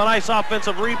Ball with a nice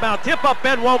offensive rebound. Tip up,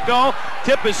 Ben won't go.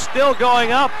 Tip is still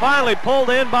going up. Finally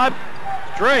pulled in by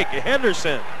Drake.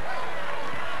 Henderson.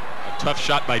 A tough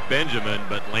shot by Benjamin,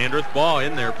 but Landreth Ball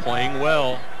in there playing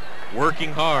well,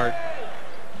 working hard.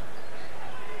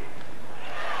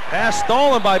 Pass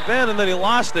stolen by Ben, and then he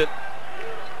lost it.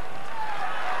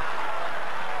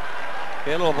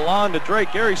 It'll belong to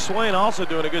Drake. Gary Swain also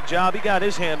doing a good job. He got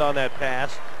his hand on that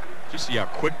pass. You see how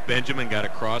quick Benjamin got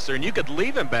across there, and you could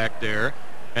leave him back there,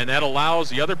 and that allows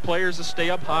the other players to stay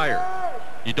up higher.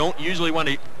 You don't usually want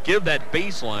to give that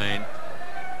baseline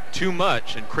too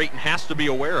much, and Creighton has to be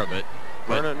aware of it.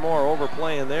 Vernon Moore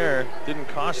overplaying there. Didn't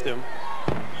cost him.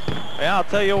 Yeah, I'll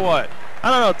tell you what. I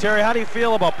don't know, Terry, how do you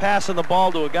feel about passing the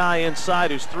ball to a guy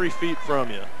inside who's 3 feet from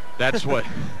you? That's what.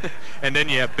 And then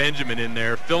you have Benjamin in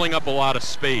there filling up a lot of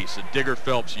space. And Digger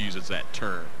Phelps uses that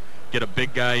term. Get a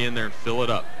big guy in there and fill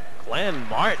it up. Glenn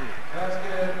Martin.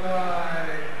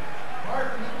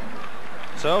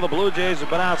 So the Blue Jays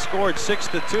have been outscored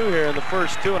 6-2 here in the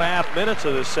first 2.5 minutes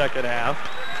of this second half.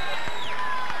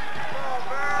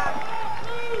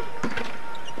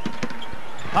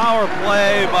 Power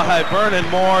play by Vernon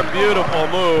Moore. Beautiful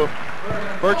move.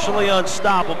 Virtually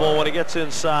unstoppable when he gets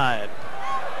inside.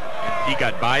 He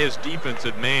got by his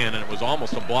defensive man, and it was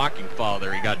almost a blocking foul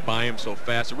there. He got by him so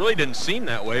fast. It really didn't seem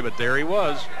that way, but there he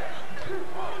was.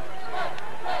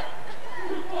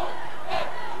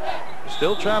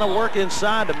 Still trying to work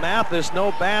inside to Mathis.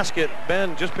 No basket.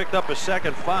 Ben just picked up his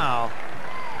second foul.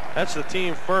 That's the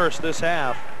team first this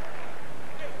half.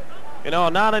 You know,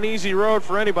 not an easy road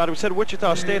for anybody. We said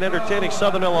Wichita State entertaining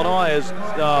Southern Illinois as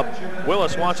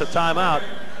Willis wants a timeout.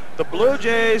 The Blue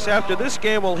Jays, after this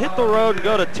game, will hit the road and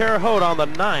go to Terre Haute on the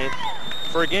 9th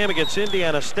for a game against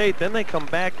Indiana State. Then they come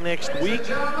back next week,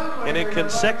 and in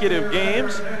consecutive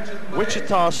games,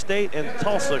 Wichita State and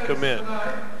Tulsa come in.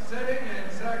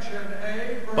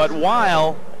 But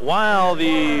while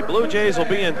the Blue Jays will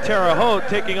be in Terre Haute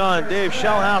taking on Dave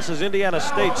Shellhouse's Indiana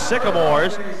State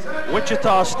Sycamores,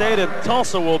 Wichita State and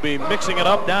Tulsa will be mixing it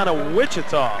up down in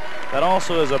Wichita. That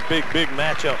also is a big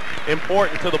matchup,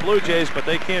 important to the Blue Jays, but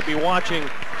they can't be watching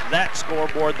that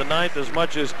scoreboard the 9th as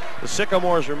much as the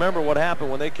Sycamores remember what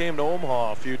happened when they came to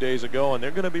Omaha a few days ago, and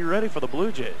they're going to be ready for the Blue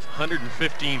Jays.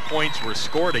 115 points were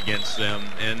scored against them,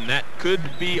 and that could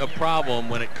be a problem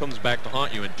when it comes back to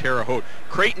haunt you in Terre Haute.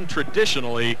 Creighton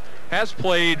traditionally has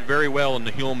played very well in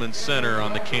the Hillman Center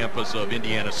on the campus of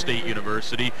Indiana State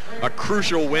University. A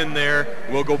crucial win there.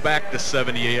 We'll go back to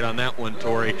 78 on that one,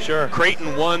 Torri. Sure.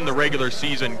 Creighton won the regular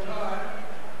season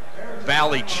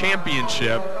Valley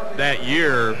Championship that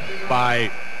year by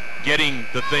getting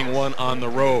the thing won on the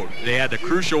road. They had the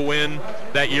crucial win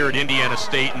that year at Indiana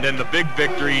State, and then the big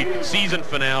victory, season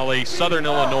finale, Southern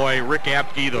Illinois, Rick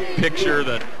Apke, the picture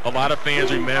that a lot of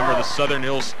fans remember, the Southern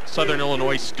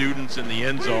Illinois students in the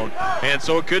end zone. And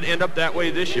so it could end up that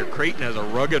way this year. Creighton has a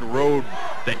rugged road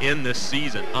to end this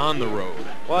season on the road.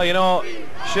 Well, you know,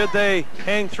 should they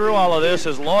hang through all of this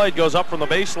as Lloyd goes up from the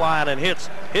baseline and hits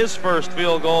his first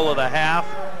field goal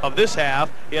of this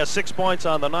half. He has 6 points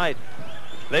on the night.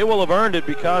 They will have earned it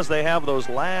because they have those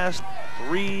last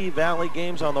 3 Valley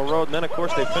games on the road. And then, of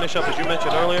course, they finish up, as you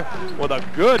mentioned earlier, with a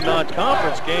good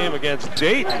non-conference game against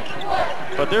Dayton.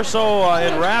 But they're so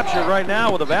enraptured right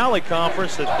now with the Valley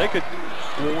Conference that they could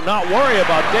not worry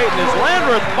about Dayton. As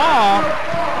Landreth Ball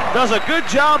does a good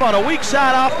job on a weak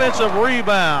side offensive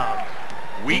rebound.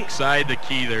 Weak side the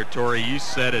key there, Torri. You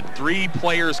said it. 3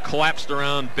 players collapsed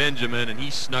around Benjamin, and he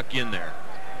snuck in there.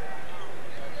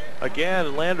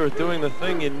 Again, Landreth doing the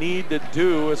thing you need to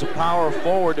do as a power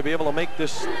forward to be able to make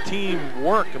this team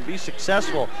work and be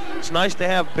successful. It's nice to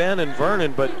have Ben and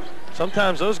Vernon, but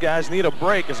sometimes those guys need a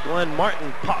break as Glenn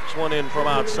Martin pops one in from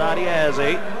outside. He has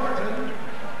 8.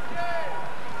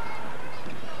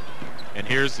 And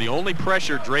here's the only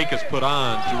pressure Drake has put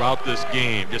on throughout this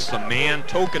game. Just some man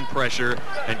token pressure,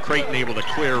 and Creighton able to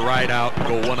clear right out and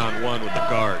go one-on-one with the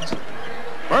guards.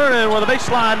 Vernon with a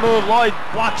baseline move. Lloyd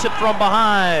blocks it from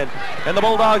behind. And the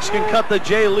Bulldogs can cut the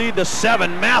J lead to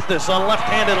 7. Mathis on a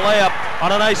left-handed layup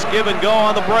on a nice give and go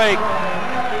on the break.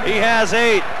 He has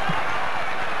 8.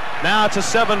 Now it's a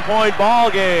 7-point ball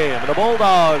game. And the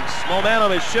Bulldogs'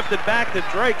 momentum is shifted back to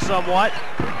Drake somewhat.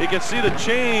 You can see the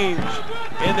change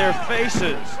in their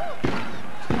faces.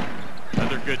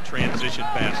 Another good transition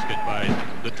basket by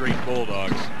the Drake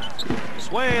Bulldogs.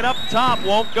 Swain up top,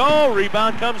 won't go.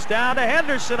 Rebound comes down to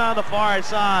Henderson on the far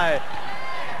side.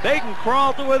 They can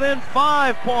crawl to within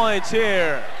 5 points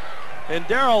here. And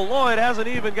Darrell Lloyd hasn't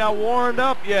even got warmed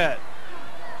up yet.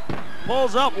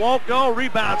 Pulls up, won't go.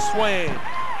 Rebound Swain.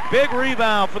 Big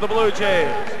rebound for the Blue Jays.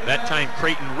 That time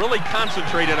Creighton really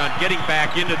concentrated on getting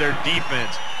back into their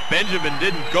defense. Benjamin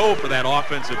didn't go for that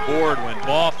offensive board when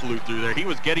ball flew through there. He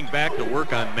was getting back to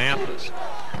work on Mathis.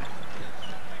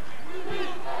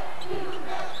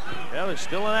 Yeah, they're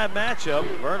still in that matchup.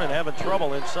 Vernon having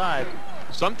trouble inside.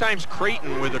 Sometimes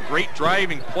Creighton, with a great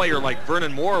driving player like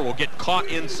Vernon Moore, will get caught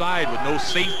inside with no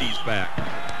safeties back.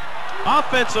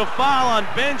 Offensive foul on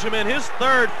Benjamin, his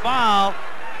 3rd foul.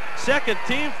 2nd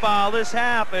team foul this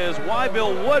half as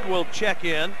Wyville Wood will check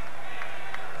in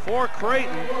for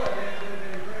Creighton.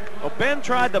 Well, Ben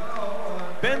tried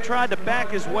to back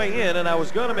his way in, and I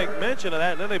was going to make mention of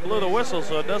that, and then they blew the whistle,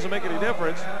 so it doesn't make any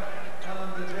difference.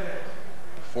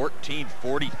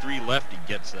 14:43 left, he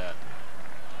gets that.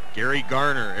 Gary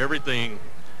Garner, everything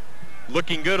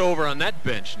looking good over on that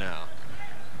bench now.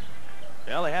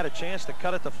 Well, they had a chance to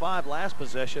cut it to 5 last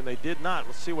possession. They did not.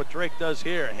 Let's see what Drake does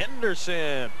here.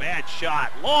 Henderson, bad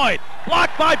shot. Lloyd,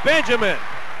 blocked by Benjamin.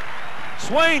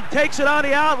 Swain takes it on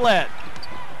the outlet.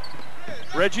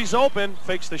 Reggie's open,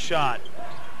 fakes the shot.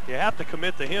 You have to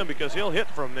commit to him because he'll hit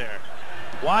from there.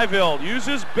 Wyville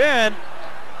uses Ben.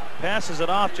 Passes it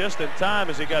off just in time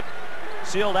as he got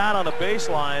sealed out on the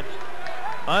baseline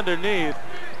underneath.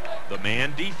 The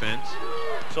man defense.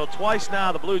 So twice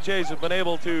now the Blue Jays have been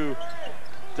able to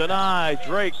deny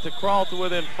Drake to crawl to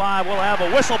within 5. We'll have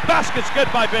a whistle. Basket's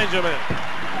good by Benjamin.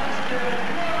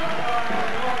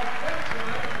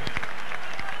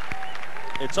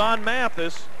 It's on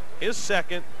Mathis, his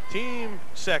 2nd, team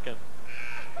 2nd.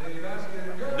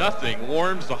 Nothing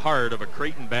warms the heart of a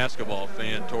Creighton basketball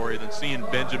fan, Torri, than seeing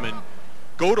Benjamin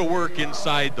go to work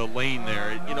inside the lane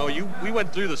there. You know, we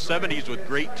went through the 70s with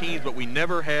great teams, but we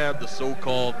never had the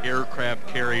so-called aircraft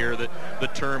carrier that the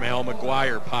term Al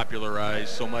McGuire popularized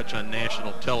so much on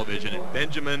national television. And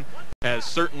Benjamin has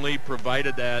certainly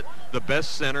provided that, the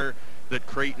best center that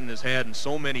Creighton has had in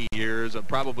so many years, and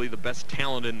probably the best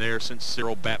talent in there since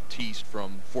Cyril Baptiste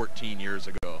from 14 years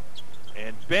ago.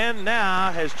 And Ben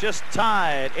now has just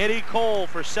tied Eddie Cole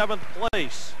for 7th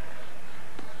place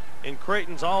in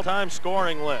Creighton's all-time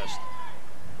scoring list.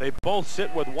 They both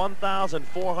sit with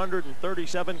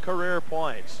 1,437 career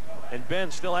points. And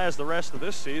Ben still has the rest of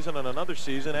this season and another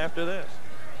season after this.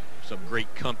 Some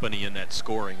great company in that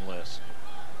scoring list,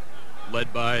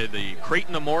 led by the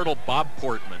Creighton immortal Bob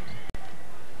Portman.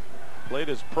 Played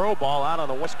his pro ball out on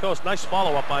the West Coast. Nice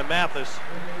follow-up by Mathis.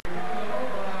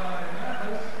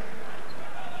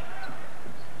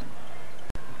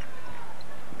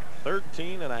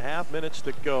 .5 minutes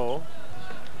to go.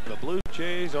 The Blue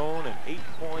Jays own an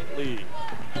 8-point lead.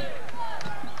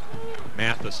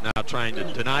 Mathis now trying to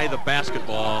deny the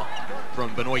basketball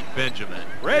from Benoit Benjamin.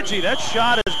 Reggie, that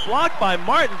shot is blocked by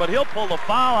Martin, but he'll pull the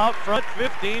foul out front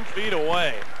 15 feet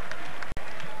away.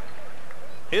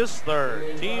 His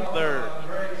 3rd, team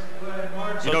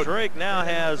 3rd. So Drake now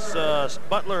has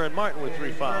Butler and Martin with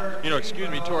 3 fouls. You know, excuse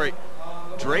me, Torri,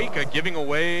 Drake giving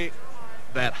away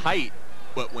that height,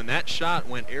 but when that shot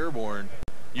went airborne,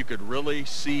 you could really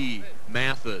see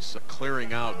Mathis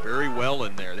clearing out very well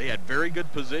in there. They had very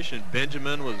good position.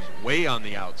 Benjamin was way on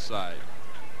the outside.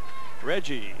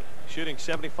 Reggie shooting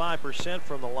 75%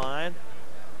 from the line.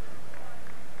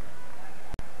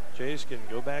 Jays can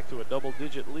go back to a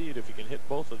double-digit lead if he can hit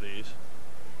both of these.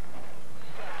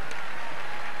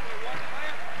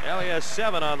 Now he has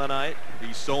 7 on the night.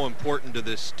 He's so important to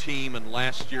this team, and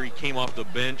last year he came off the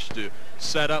bench to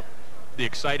set up the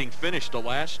exciting finish to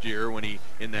last year when he,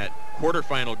 in that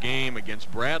quarterfinal game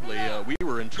against Bradley, we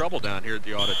were in trouble down here at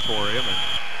the Auditorium,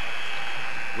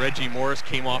 and Reggie Morris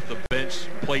came off the bench,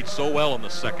 played so well in the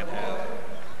second half.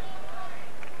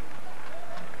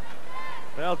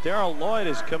 Well, Darryl Lloyd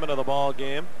is coming to the ball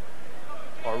game,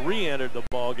 or re-entered the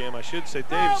ball game, I should say.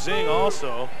 Dave Zing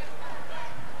also.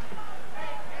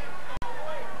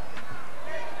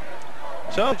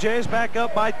 So Jays back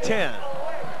up by 10.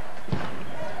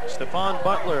 Stephon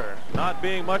Butler not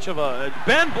being much of a...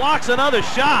 Ben blocks another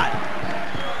shot.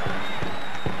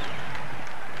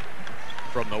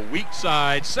 From the weak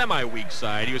side, semi-weak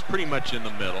side, he was pretty much in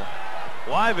the middle.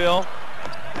 Wyville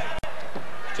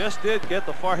just did get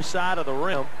the far side of the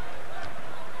rim.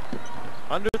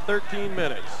 Under 13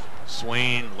 minutes.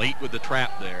 Swain late with the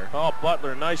trap there. Oh,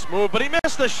 Butler, nice move, but he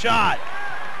missed the shot.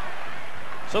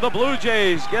 So the Blue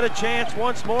Jays get a chance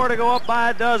once more to go up by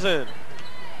a dozen.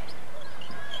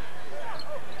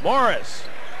 Morris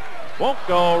won't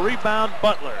go. Rebound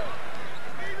Butler.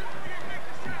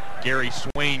 Gary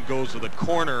Swain goes to the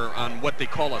corner on what they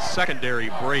call a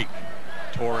secondary break,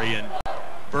 Torri, and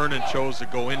Vernon chose to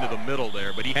go into the middle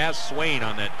there, but he has Swain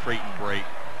on that Creighton break.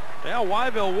 Now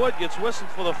Wyville Wood gets whistled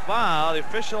for the foul. The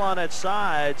official on that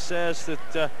side says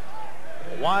that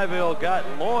Wyville got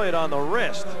Lloyd on the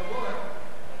wrist.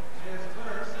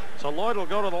 So Lloyd will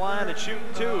go to the line and shoot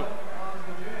 2.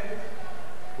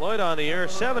 Lloyd on the air,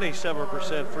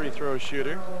 77% free throw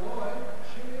shooter.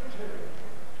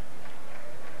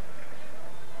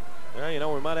 Yeah, you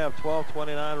know, we might have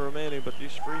 12:29 remaining, but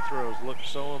these free throws look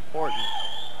so important.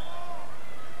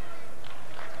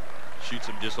 Shoots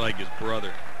him just like his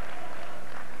brother.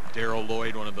 Darryl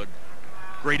Lloyd, one of the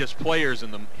greatest players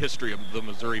in the history of the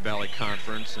Missouri Valley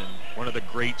Conference, and one of the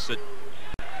greats at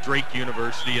Drake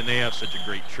University, and they have such a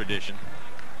great tradition.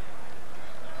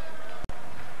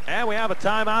 And we have a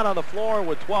timeout on the floor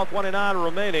with 12:29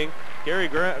 remaining. Gary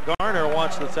Garner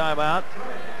wants the timeout.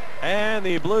 And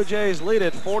the Blue Jays lead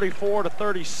it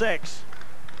 44-36.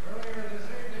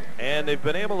 And they've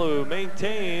been able to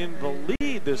maintain the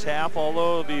lead this half,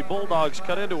 although the Bulldogs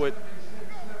cut into it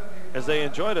as they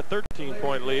enjoyed a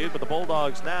 13-point lead. But the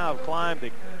Bulldogs now have climbed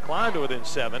to within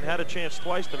 7, had a chance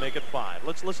twice to make it 5.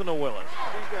 Let's listen to Willis.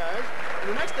 These guys,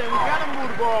 the next thing, we got to move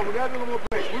the ball. We got to do a little more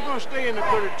pace. We're going to stay in the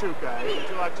 32, guys,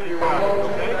 until I tell you why.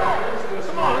 Okay?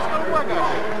 Come on, let's go to work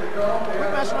out here. We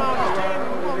mess around this team,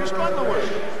 we're going to be struggling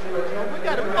with it. We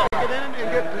got to get in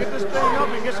and get this thing up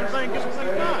and get some things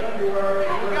done. We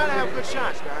got to have good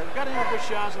shots, guys. We got to have good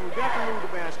shots, and we got to move the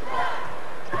basketball.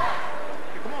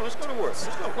 Come on, let's go to work. Let's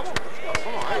go. Come on. Let's go.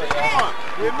 Come on. Hey, come on.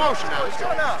 We're in motion now. Let's go.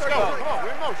 Let's go. Come on.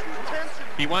 We're in motion.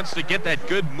 He wants to get that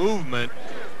good movement.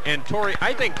 And Torri,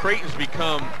 I think Creighton's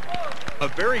become a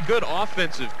very good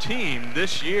offensive team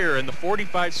this year, and the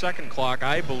 45-second clock,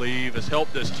 I believe, has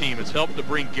helped this team. It's helped to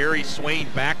bring Gary Swain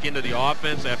back into the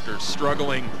offense after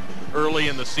struggling early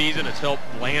in the season. It's helped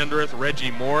Landreth. Reggie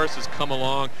Morris has come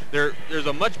along. There's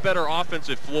a much better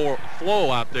offensive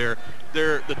flow out there.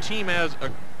 The team has a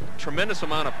tremendous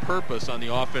amount of purpose on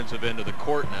the offensive end of the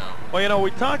court now. Well, you know,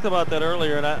 we talked about that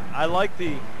earlier, and I like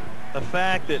the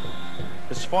fact that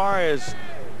as far as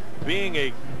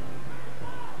being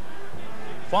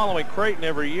following Creighton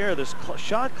every year, this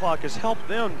shot clock has helped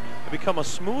them to become a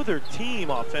smoother team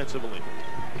offensively.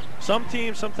 Some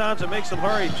teams, sometimes it makes them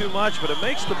hurry too much, but it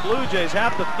makes the Blue Jays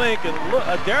have to think. And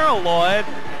Darryl Lloyd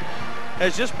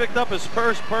has just picked up his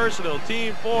first personal,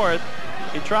 team 4th.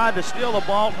 He tried to steal the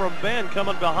ball from Ben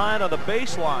coming behind on the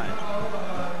baseline.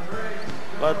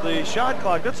 But the shot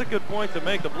clock, that's a good point to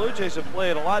make. The Blue Jays have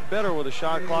played a lot better with a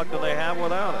shot clock than they have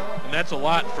without it. And that's a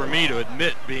lot for me to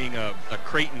admit, being a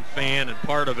Creighton fan and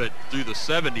part of it through the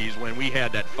 70s when we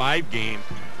had that 5-game,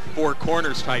 4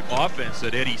 corners type offense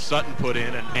that Eddie Sutton put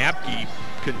in and Apke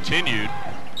continued.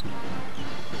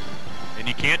 And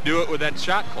you can't do it with that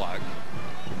shot clock.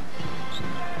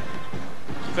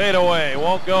 Fade away,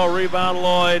 won't go. Rebound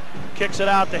Lloyd, kicks it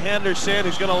out to Henderson.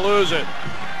 He's going to lose it.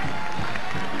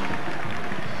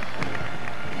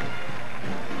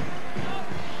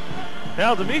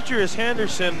 Now Demetrius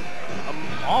Henderson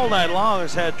all night long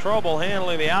has had trouble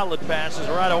handling the outlet passes.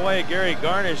 Right away, Gary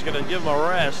Garner's going to give him a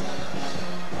rest.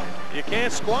 You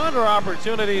can't squander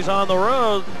opportunities on the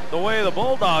road the way the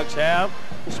Bulldogs have,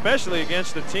 especially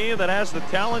against a team that has the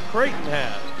talent Creighton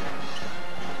has.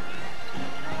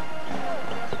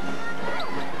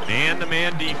 Man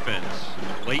man-to-man defense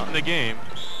late in the game.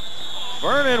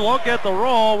 Vernon won't get the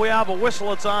roll. We have a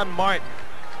whistle. It's on Martin.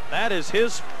 That is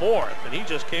his fourth, and he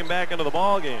just came back into the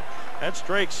ball game. That's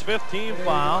Drake's 15th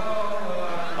foul.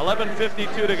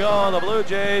 11:52 to go. The Blue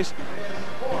Jays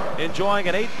enjoying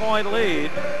an 8-point lead.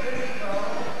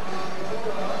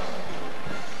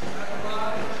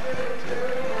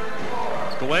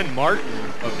 Glenn Martin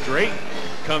of Drake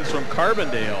comes from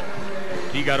Carbondale.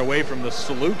 He got away from the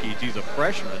Salukis. He's a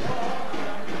freshman.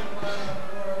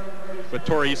 But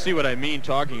Torri, you see what I mean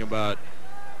talking about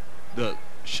the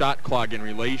shot clock in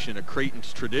relation to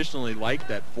Creighton's traditionally like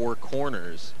that 4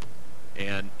 corners,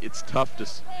 and it's tough to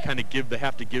kind of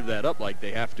have to give that up like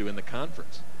they have to in the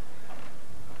conference.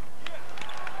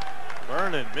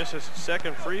 Vernon misses his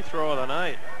second free throw of the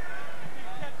night.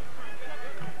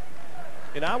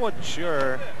 And I wasn't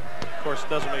sure, of course it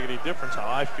doesn't make any difference how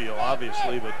I feel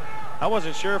obviously, but I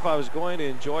wasn't sure if I was going to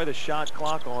enjoy the shot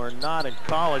clock or not in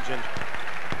college, and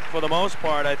for the most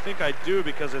part I think I do,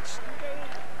 because it's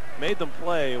made them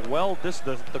play well.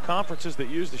 The conferences that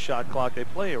use the shot clock, they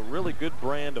play a really good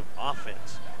brand of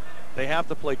offense. They have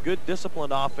to play good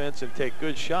disciplined offense and take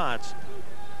good shots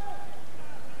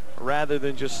rather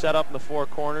than just set up in the 4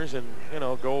 corners and, you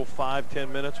know, go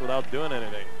 5-10 minutes without doing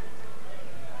anything.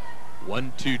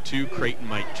 1-2-2, Creighton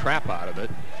might trap out of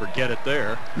it. Forget it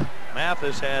there.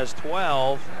 Mathis has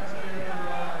 12.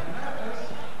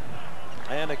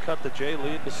 And they cut the Jay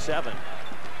lead to 7.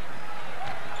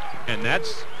 And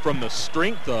that's from the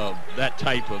strength of that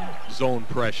type of zone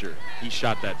pressure he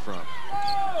shot that from.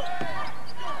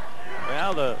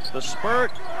 Now the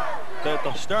spurt at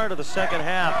the start of the second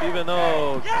half, even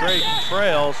though Creighton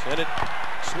trails, and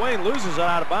Swain loses it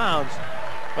out of bounds,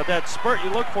 but that spurt you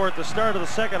look for at the start of the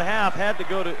second half had to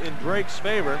go in Drake's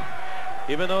favor.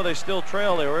 Even though they still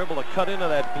trail, they were able to cut into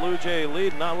that Blue Jay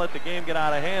lead and not let the game get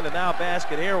out of hand, and now a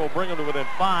basket here will bring them to within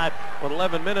 5 with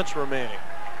 11 minutes remaining.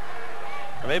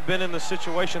 And they've been in this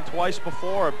situation twice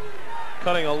before,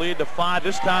 cutting a lead to 5.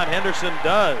 This time Henderson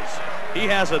does. He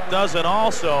has a dozen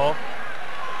also.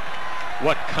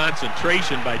 What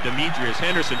concentration by Demetrius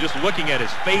Henderson, just looking at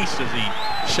his face as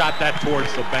he shot that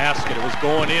towards the basket. It was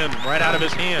going in right out of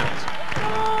his hands.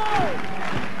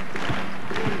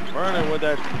 Vernon with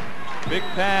that big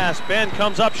pass. Ben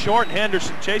comes up short and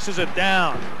Henderson chases it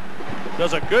down.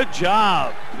 Does a good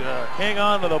job to hang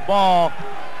on to the ball.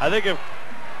 I think if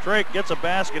Drake gets a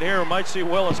basket here, we might see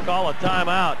Willis call a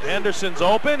timeout. Henderson's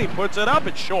open. He puts it up.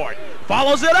 It's short.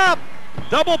 Follows it up.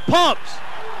 Double pumps.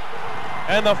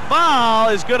 And the foul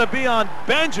is going to be on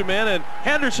Benjamin, and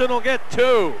Henderson will get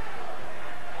 2.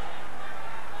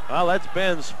 Well, that's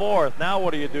Ben's 4th. Now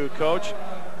what do you do, Coach?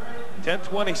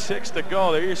 10:26 to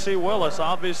go. There you see Willis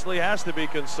obviously has to be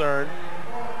concerned.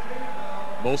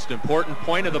 Most important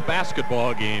point of the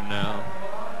basketball game now.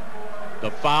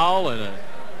 The foul and a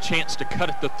chance to cut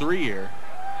it to 3 here.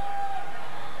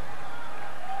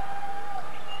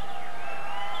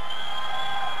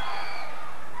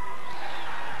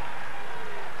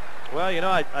 Well, you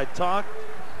know, I talked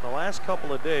the last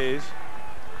couple of days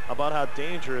about how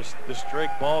dangerous this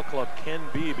Drake ball club can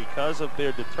be because of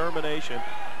their determination,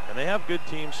 and they have good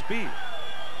team speed.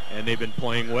 And they've been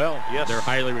playing well. Yes. They're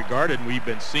highly regarded. We've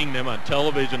been seeing them on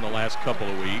television the last couple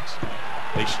of weeks.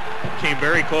 They came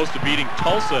very close to beating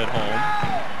Tulsa at home.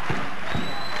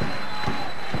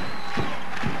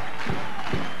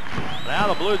 Now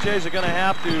the Blue Jays are going to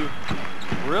have to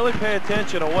really pay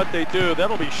attention to what they do.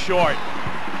 That'll be short.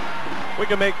 We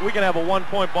can have a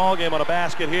 1-point ball game on a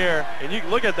basket here, and you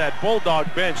can look at that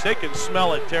Bulldog bench. They can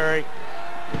smell it, Terry.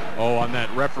 Oh, on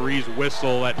that referee's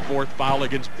whistle, that 4th foul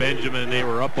against Benjamin, they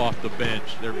were up off the bench.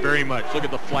 They're very much, look at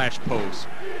the flash post.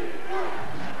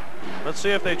 Let's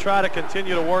see if they try to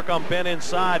continue to work on Ben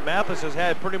inside. Mathis has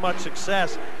had pretty much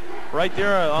success right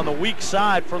there on the weak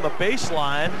side from the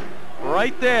baseline.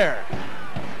 Right there.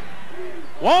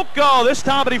 Won't go this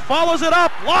time, but he follows it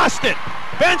up. Lost it.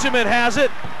 Benjamin has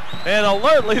it. And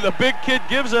alertly, the big kid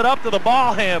gives it up to the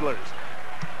ball handlers.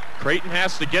 Creighton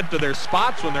has to get to their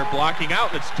spots when they're blocking out,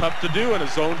 and it's tough to do in a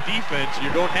zone defense.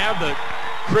 You don't have the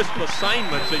crisp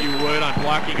assignments that you would on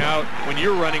blocking out when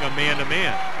you're running a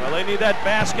man-to-man. Well, they need that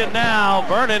basket now.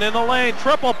 Vernon in the lane,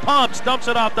 triple pumps, dumps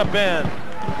it off the bin.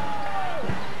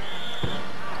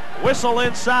 Whistle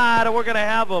inside, and we're going to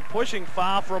have a pushing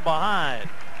foul from behind.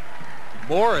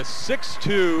 Morris,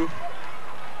 6'2",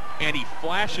 and he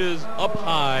flashes up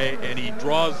high, and he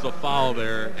draws the foul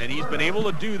there, and he's been able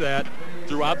to do that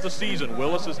throughout the season.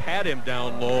 Willis has had him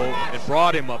down low and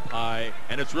brought him up high,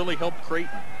 and it's really helped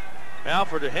Creighton.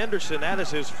 Alfred Henderson, that is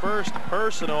his first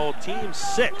personal, team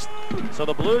 6th. So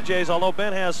the Blue Jays, although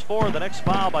Ben has 4, the next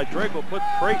foul by Drake will put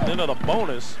Creighton into the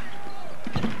bonus.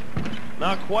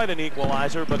 Not quite an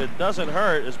equalizer, but it doesn't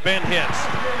hurt as Ben hits.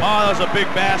 Oh, that was a big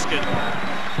basket.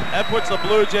 That puts the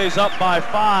Blue Jays up by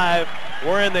 5,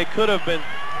 wherein they could have been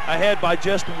ahead by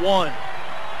just 1.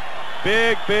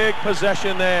 Big, big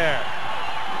possession there.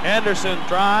 Henderson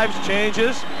drives,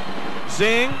 changes.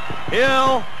 Zing,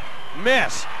 he'll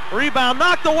miss. Rebound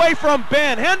knocked away from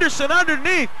Ben. Henderson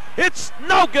underneath. It's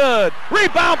no good.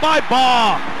 Rebound by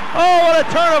Baugh. Oh, what a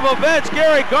turn of events.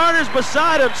 Gary Garner's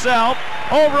beside himself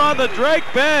over on the Drake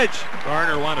bench.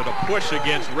 Garner wanted to push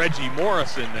against Reggie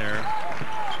Morris in there.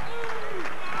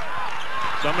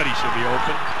 Somebody should be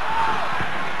open.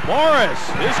 Morris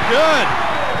is good.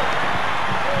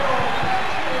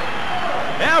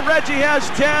 Now Reggie has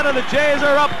 10 and the Jays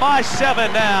are up by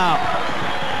 7 now.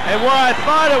 And where I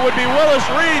thought it would be Willis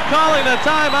Reed calling the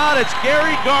timeout, it's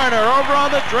Gary Garner over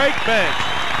on the Drake bench.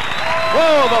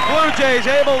 Whoa, the Blue Jays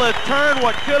able to turn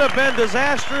what could have been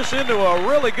disastrous into a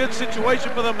really good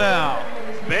situation for them now.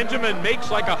 Benjamin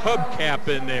makes like a hubcap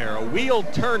in there, a wheel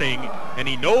turning, and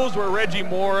he knows where Reggie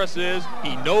Morris is.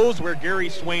 He knows where Gary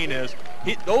Swain is.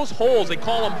 Those holes, they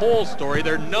call them holes, Torri,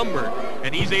 they're numbered,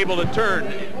 and he's able to turn,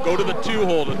 go to the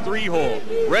 2-hole, the 3-hole.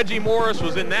 Reggie Morris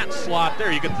was in that slot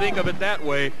there. You can think of it that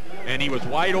way, and he was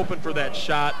wide open for that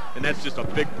shot, and that's just a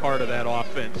big part of that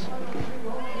offense.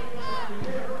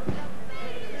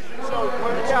 So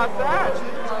when it's outside,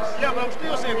 yeah, but I'm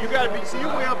still saying you got to be. See, you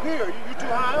way up here. You're too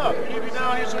high up. You need to be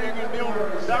down here so you can be on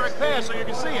direct pass so you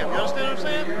can see him. You understand what I'm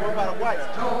saying? What about a white? The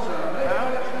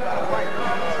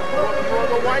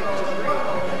white.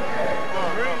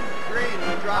 Green.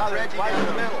 You drop Reggie into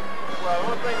the middle. Well,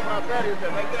 the only thing about that is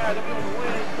that they guys up in the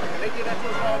wing, and they get that to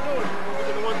us all doing.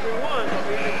 We're in the 1-3-1, so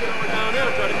we get over down there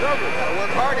and try to cover it. Gotta work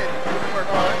hard in it. Work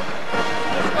hard.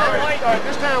 All right,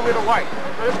 this time we're the white.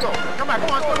 Let's go. Come on,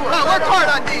 come on. Work hard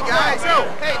on D, guys. Go.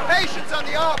 Hey, patience on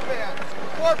the offense.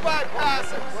 4 or 5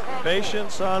 passes.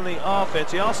 Patience on the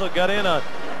offense. He also got in I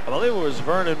believe it was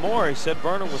Vernon Moore. He said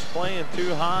Vernon was playing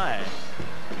too high.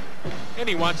 And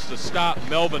he wants to stop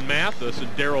Melvin Mathis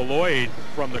and Darrell Lloyd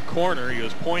from the corner. He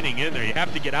was pointing in there. You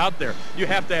have to get out there. You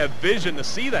have to have vision to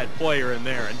see that player in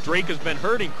there. And Drake has been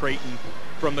hurting Creighton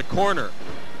from the corner.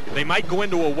 They might go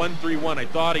into a 1-3-1. I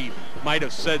thought he might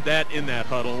have said that in that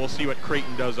huddle. We'll see what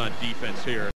Creighton does on defense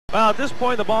here. Well, at this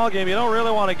point in the ball game, you don't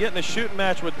really want to get in a shooting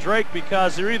match with Drake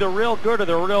because they're either real good or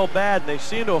they're real bad, and they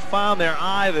seem to have found their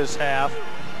eye this half.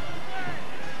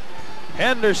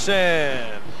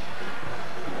 Henderson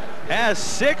has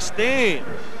 16.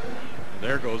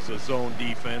 There goes the zone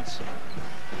defense.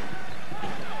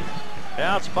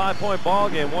 Now it's a 5-point ball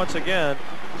game once again.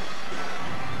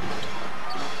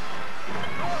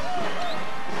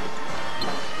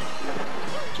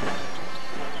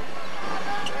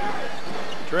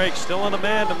 Drake still in a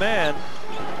man-to-man.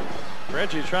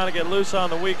 Reggie trying to get loose on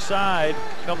the weak side.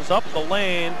 Comes up the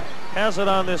lane, has it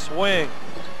on this wing.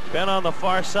 Ben on the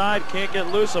far side, can't get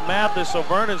loose of Mathis, so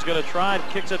Vernon's going to try and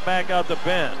kicks it back out to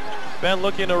Ben. Ben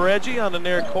looking to Reggie on the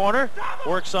near corner.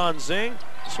 Works on Zing.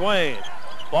 Swain.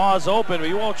 Ball's open, but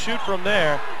he won't shoot from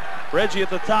there. Reggie at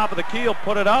the top of the key will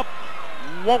put it up.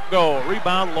 Won't go.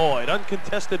 Rebound Lloyd.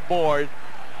 Uncontested board.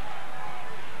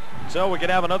 So we could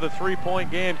have another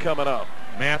 3-point game coming up.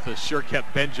 Mathis sure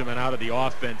kept Benjamin out of the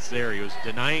offense there. He was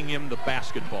denying him the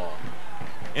basketball.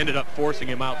 Ended up forcing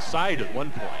him outside at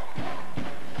one point.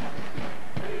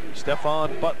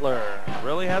 Stephon Butler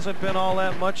really hasn't been all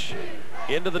that much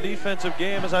into the defensive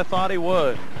game as I thought he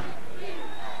would.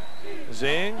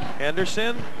 Zing,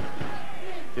 Henderson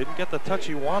didn't get the touch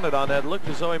he wanted on that. Looked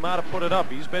as though he might have put it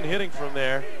up. He's been hitting from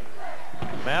there.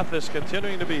 Mathis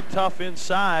continuing to be tough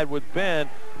inside with Ben.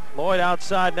 Lloyd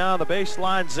outside now on the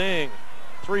baseline. Zing,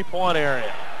 3-point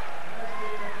area.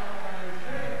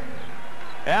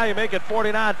 Now you make it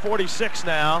 49-46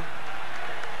 now.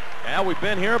 Yeah, we've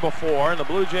been here before, and the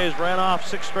Blue Jays ran off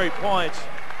 6 straight points.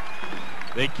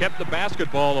 They kept the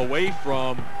basketball away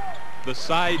from the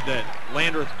side that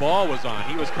Landreth Ball was on.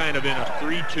 He was kind of in a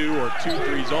 3-2 or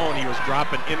 2-3 zone. He was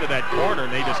dropping into that corner,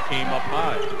 and they just came up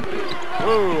high.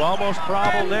 Ooh, almost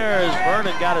problem there as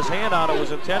Vernon got his hand on it. It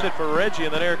was intended for Reggie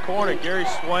in the near corner. Gary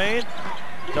Swain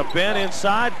to Ben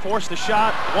inside, forced the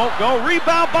shot, won't go.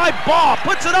 Rebound by Ball,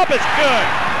 puts it up, it's good.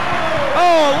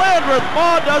 Oh, Landreth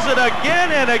Ball does it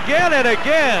again and again and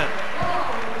again.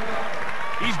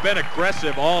 He's been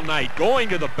aggressive all night, going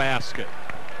to the basket,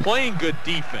 playing good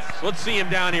defense. Let's see him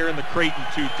down here in the Creighton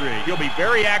 2-3. He'll be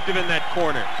very active in that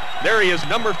corner. There he is,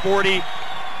 number 40.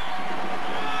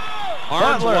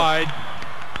 Arms Butler. wide.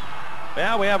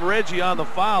 Now we have Reggie on the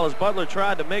foul as Butler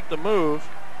tried to make the move.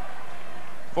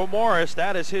 For Morris,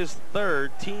 that is his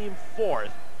 3rd, team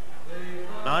 4th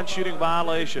non-shooting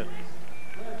violation.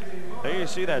 There you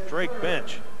see that Drake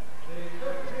bench.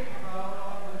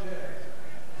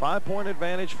 5-point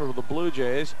advantage for the Blue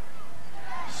Jays.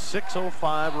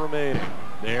 6:05 remaining.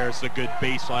 There's the good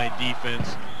baseline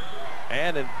defense.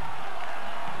 And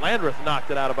Landreth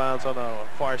knocked it out of bounds on the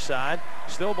far side.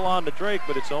 Still belonged to Drake,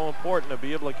 but it's so important to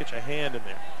be able to get your hand in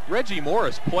there. Reggie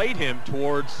Morris played him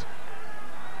towards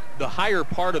the higher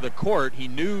part of the court. He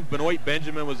knew Benoit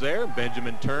Benjamin was there.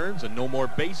 Benjamin turns and no more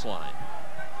baseline.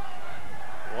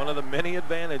 One of the many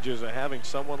advantages of having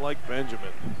someone like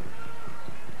Benjamin.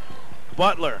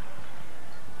 Butler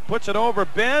puts it over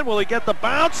Ben. Will he get the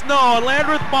bounce? No, and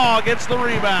Landreth Ball gets the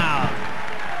rebound.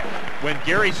 When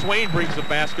Gary Swain brings the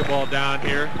basketball down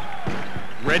here,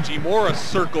 Reggie Morris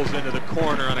circles into the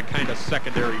corner on a kind of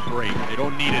secondary break. They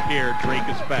don't need it here. Drake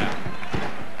is back.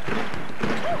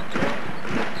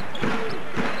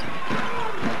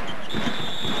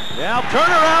 Now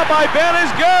turnaround by Ben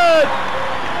is good.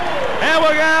 And we're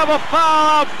going to have a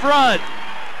foul up front.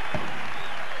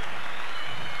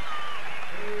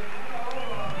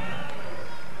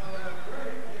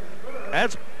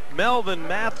 That's Melvin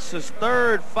Mathis'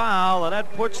 third foul, and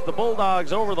that puts the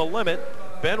Bulldogs over the limit.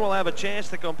 Ben will have a chance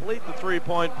to complete the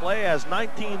three-point play, has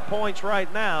 19 points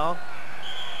right now,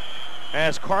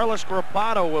 as Carlos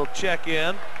Grapato will check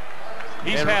in.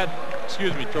 He's had,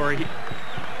 excuse me, Torri,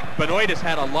 Benoit has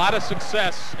had a lot of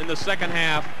success in the second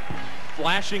half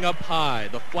flashing up high,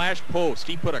 the flash post.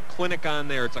 He put a clinic on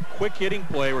there. It's a quick hitting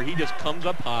play where he just comes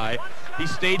up high. He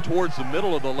stayed towards the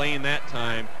middle of the lane that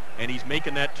time, and he's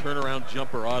making that turnaround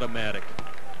jumper automatic.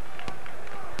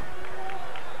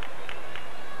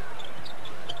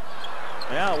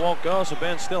 Yeah, it won't go, so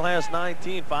Ben still has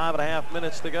 19, 5.5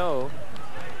 minutes to go.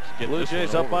 Blue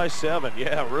Jays up by 7.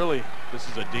 Yeah, really. This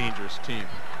is a dangerous team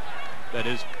that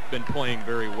has been playing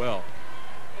very well.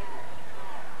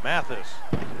 Mathis,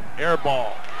 air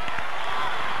ball.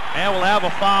 And we'll have a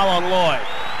foul on Lloyd.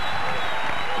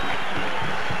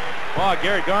 Well,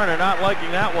 Gary Garner not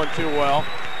liking that one too well.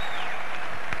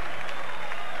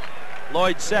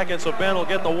 Lloyd second, so Ben will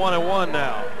get the 1-and-1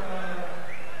 now.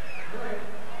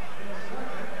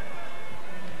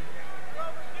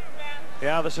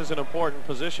 Yeah, this is an important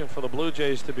position for the Blue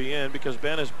Jays to be in because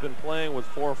Ben has been playing with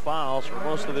 4 fouls for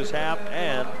most of this half,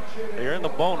 and they're in the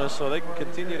bonus, so they can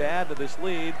continue to add to this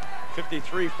lead.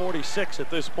 53-46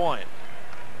 at this point.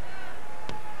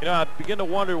 You know, I begin to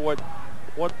wonder what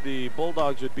the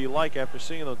Bulldogs would be like after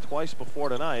seeing them twice before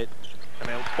tonight. And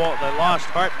they lost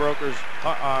heartbreakers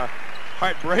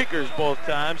both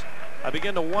times. I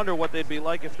begin to wonder what they'd be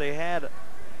like if they had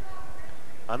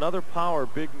another power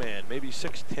big man, maybe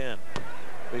 6'10",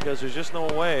 because there's just no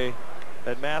way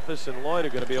that Mathis and Lloyd are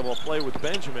going to be able to play with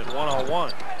Benjamin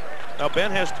one-on-one. Now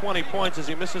Ben has 20 points as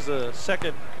he misses the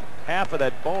second half of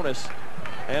that bonus,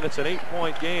 and it's an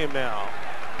 8-point game now.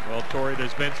 Well, Torri,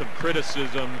 there's been some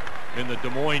criticism in the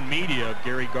Des Moines media of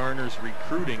Gary Garner's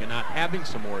recruiting and not having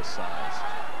some more size.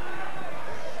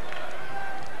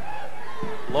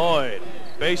 Lloyd,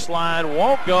 baseline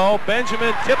won't go.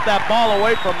 Benjamin tipped that ball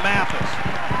away from Mathis.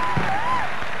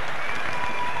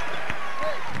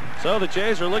 So the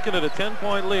Jays are looking at a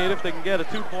 10-point lead if they can get a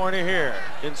 2-pointer here.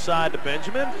 Inside to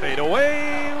Benjamin, fade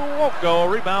away, won't go.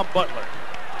 Rebound Butler.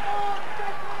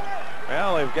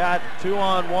 Well, they've got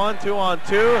 2-on-1,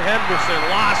 2-on-2. Henderson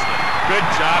lost it. Good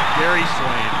job, Gary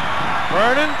Swain.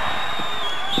 Vernon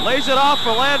lays it off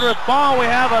for Landreth Ball. We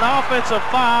have an offensive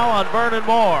foul on Vernon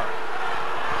Moore.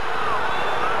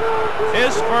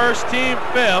 His first, team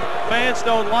 5th. Fans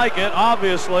don't like it,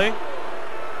 obviously,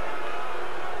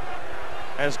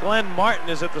 as Glenn Martin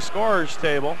is at the scorer's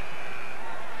table.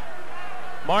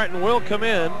 Martin will come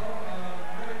in.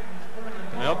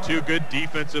 Well, 2 good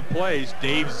defensive plays.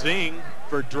 Dave Zing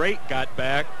for Drake got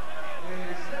back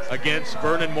against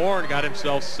Vernon Moore and got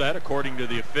himself set according to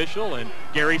the official, and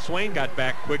Gary Swain got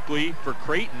back quickly for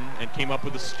Creighton and came up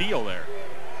with a steal there.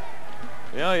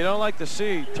 Yeah, you don't like to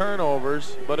see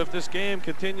turnovers, but if this game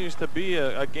continues to be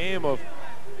a game of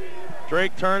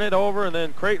Drake turn it over and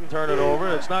then Creighton turn it over,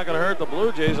 it's not going to hurt the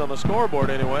Blue Jays on the scoreboard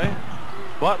anyway.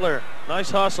 Butler,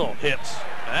 nice hustle, hits.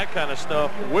 That kind of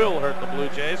stuff will hurt the Blue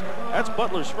Jays. That's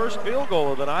Butler's first field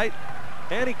goal of the night,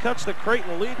 and he cuts the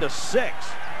Creighton lead to 6.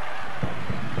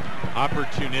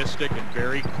 Opportunistic and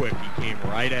very quick. He came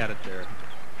right at it there.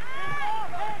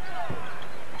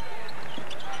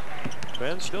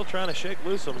 Ben still trying to shake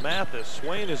loose of Mathis.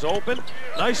 Swain is open.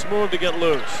 Nice move to get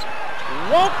loose.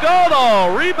 Won't go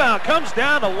though. Rebound comes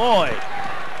down to Lloyd.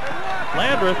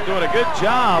 Landreth doing a good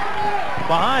job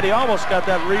behind. He almost got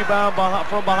that rebound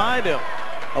from behind him.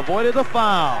 Avoided the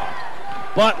foul.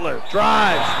 Butler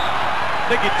drives. I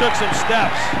think he took some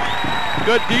steps.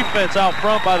 Good defense out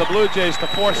front by the Blue Jays to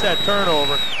force that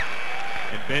turnover.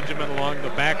 And Benjamin along the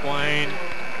back line,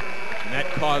 and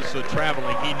that caused the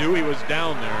traveling. He knew he was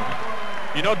down there.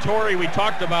 You know, Torri, we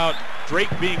talked about Drake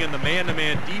being in the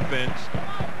man-to-man defense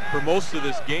for most of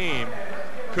this game.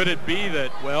 Could it be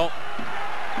that, well,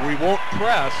 we won't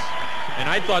press, and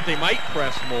I thought they might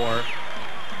press more.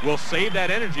 We'll save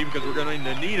that energy because we're going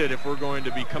to need it if we're going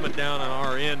to be coming down on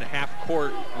our end half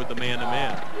court with the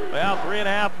man-to-man. Well,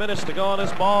 3.5 minutes to go in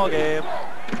this ball game.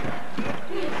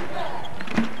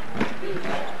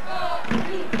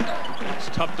 It's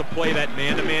tough to play that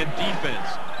man-to-man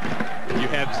defense. You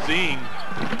have Zing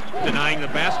denying the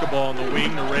basketball on the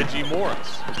wing to Reggie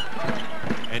Morris.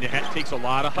 And it takes a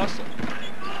lot of hustle.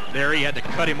 There he had to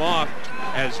cut him off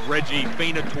as Reggie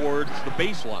feinted towards the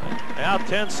baseline. Now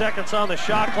 10 seconds on the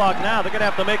shot clock now. They're going to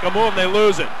have to make a move and they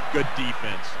lose it. Good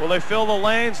defense. Will they fill the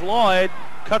lanes? Lloyd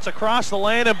cuts across the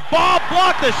lane and ball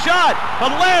blocked the shot.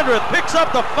 But Landreth picks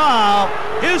up the foul.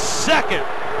 His second.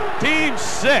 Team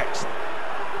sixth.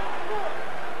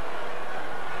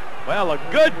 Well, a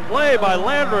good play by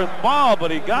Landreth Ball, but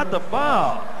he got the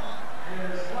foul.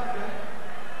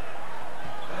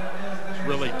 It's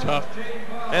really tough.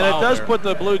 And it does put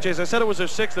the Blue Jays, I said it was their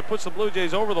sixth, it puts the Blue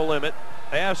Jays over the limit.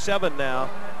 They have 7 now.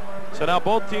 So now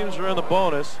both teams are in the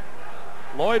bonus.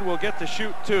 Lloyd will get to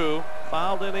shoot 2,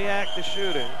 fouled in the act of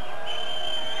shooting.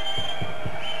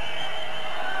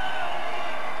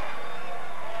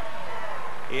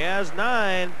 He has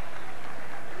 9.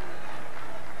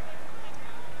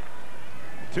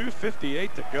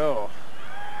 2:58 to go.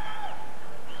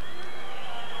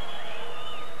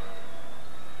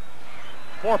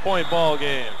 Four-point ball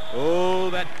game. Oh,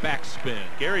 that backspin.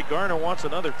 Gary Garner wants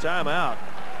another timeout.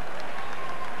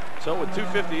 So with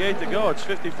 2:58 to go, it's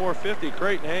 54-50.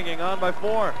 Creighton hanging on by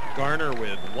 4. Garner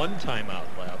with 1 timeout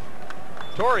left.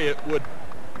 Torri, it would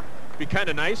be kind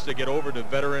of nice to get over to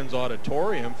Veterans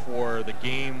Auditorium for the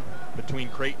game between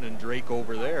Creighton and Drake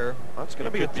over there. That's going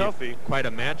to be a toughie. Quite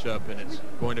a matchup, and it's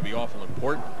going to be awful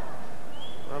important.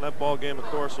 Well, that ball game, of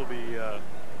course, will be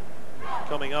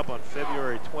coming up on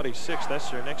February 26th. That's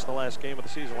their next to last game of the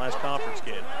season, last conference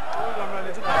game. Hey,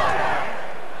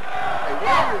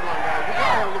 whatever you're running, guys, we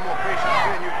gotta have a little more patience.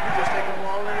 Man, you just take the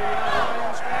ball in and you're not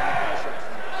even scoring that shit.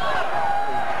 I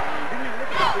mean, didn't even look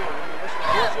at the field. I mean, that's the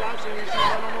first I've seen you shoot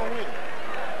right on no win.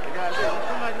 The guys say,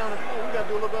 come back down the floor. We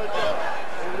gotta do a little better job.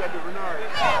 And we gotta do Renard. You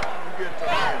get to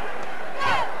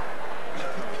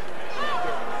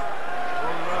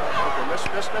okay, let's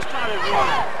try to run.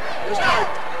 Let's try to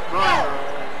run.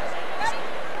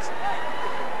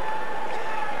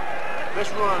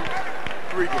 Let's run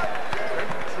 3 games.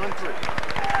 Let's run 3. All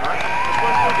right? Let's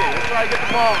run 3 games. Let's try to get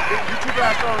the ball. You 2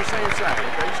 guys start on the same side.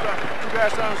 Okay? You start 2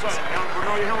 guys start on the side.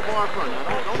 Now, you handle the ball in front.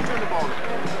 Now, don't turn the ball up.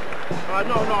 All right,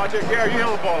 no, I tell you, Gary, you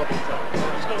handle the ball up on top.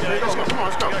 Let's go. Come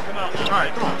on, let's go. All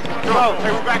right, come on. Go.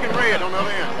 Hey, we're back in red on the other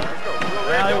end.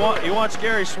 Let's go. Well, he wants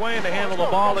Gary Swain to handle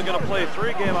the ball. They're going to play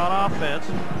 3-game on offense.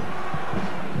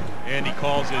 And he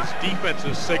calls his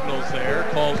defensive signals there,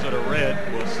 calls it a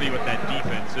red. We'll see what that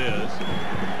defense is.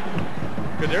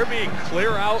 Could there be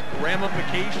clear out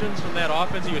ramifications from that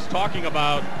offense? He was talking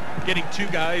about getting 2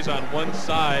 guys on one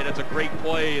side. That's a great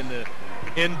play in the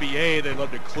NBA. They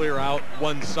love to clear out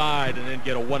one side and then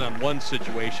get a one-on-one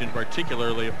situation,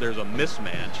 particularly if there's a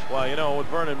mismatch. Well, you know, with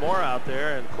Vernon Moore out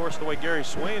there, and of course the way Gary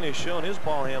Swain has shown his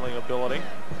ball handling ability.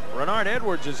 Renard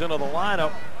Edwards is into the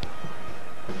lineup.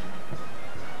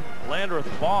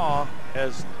 Landreth Ball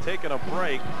has taken a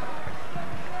break.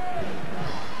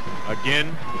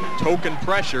 Again, token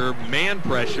pressure, man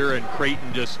pressure, and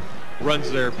Creighton just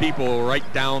runs their people right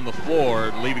down the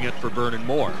floor, leaving it for Vernon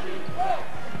Moore.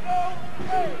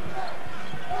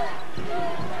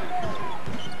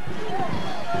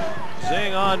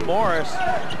 Zing on Morris.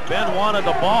 Ben wanted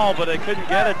the ball, but they couldn't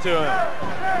get it to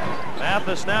him.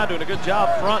 Mathis now doing a good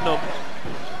job fronting him.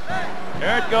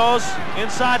 There it goes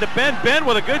inside to Ben. Ben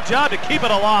with a good job to keep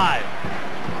it alive.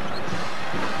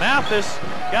 Mathis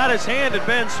got his hand in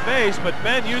Ben's face, but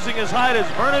Ben using his height as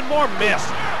Vernon Moore missed.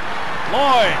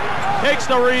 Lloyd takes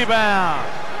the rebound.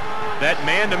 That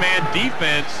man-to-man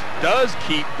defense does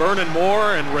keep Vernon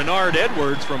Moore and Renard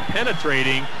Edwards from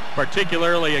penetrating,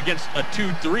 particularly against a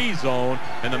 2-3 zone,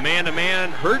 and the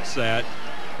man-to-man hurts that,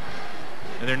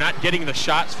 and they're not getting the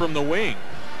shots from the wing.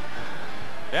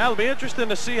 Yeah, it'll be interesting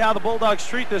to see how the Bulldogs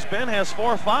treat this. Ben has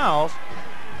 4 fouls.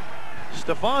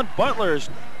 Stephon Butler's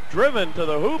driven to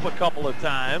the hoop a couple of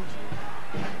times.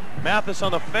 Mathis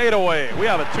on the fadeaway. We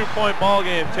have a 2-point ball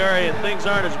game, Terry, and things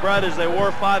aren't as bright as they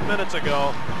were 5 minutes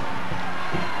ago.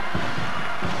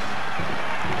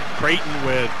 Creighton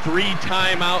with 3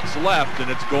 timeouts left, and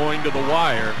it's going to the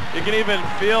wire. You can even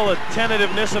feel the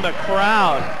tentativeness in the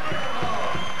crowd.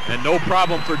 And no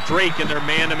problem for Drake in their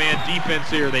man-to-man defense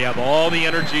here. They have all the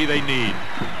energy they need.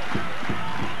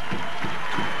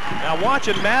 Now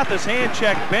watching Mathis hand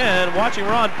check Ben, watching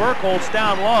Ron Burkholz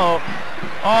down low.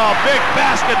 Oh, big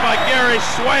basket by Gary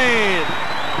Swain.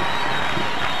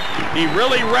 He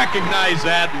really recognized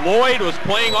that. Lloyd was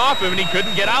playing off him and he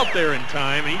couldn't get out there in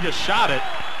time, and he just shot it.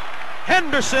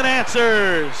 Henderson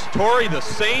answers. Torri, the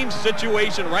same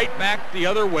situation right back the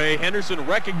other way. Henderson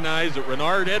recognized that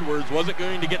Renard Edwards wasn't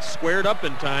going to get squared up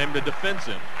in time to defense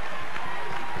him.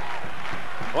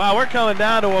 Wow, we're coming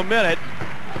down to a minute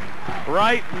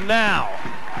right now.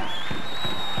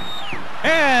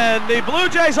 And the Blue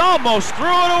Jays almost threw it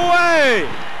away.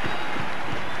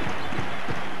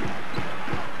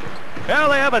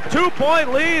 Well, they have a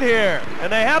 2-point lead here,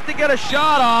 and they have to get a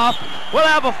shot off. We'll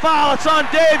have a foul. It's on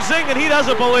Dave Zing, and he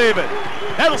doesn't believe it.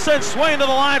 That'll send Swain to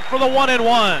the line for the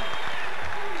 1-and-1.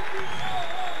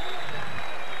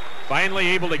 Finally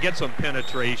able to get some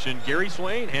penetration. Gary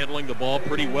Swain handling the ball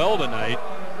pretty well tonight.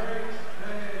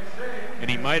 And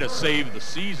he might have saved the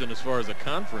season as far as the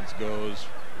conference goes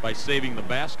by saving the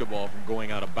basketball from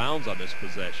going out of bounds on this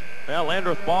possession. Well,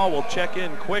 Landreth Ball will check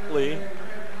in quickly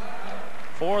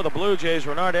for the Blue Jays.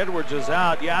 Renard Edwards is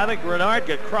out. Yeah, I think Renard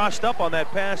got crossed up on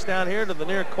that pass down here to the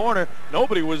near corner.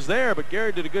 Nobody was there, but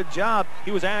Gary did a good job.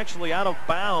 He was actually out of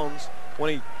bounds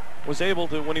when he was able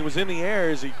to, when he was in the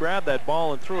air, as he grabbed that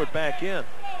ball and threw it back in.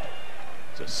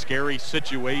 It's a scary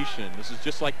situation. This is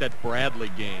just like that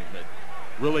Bradley game that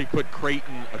really put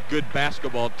Creighton, a good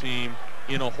basketball team,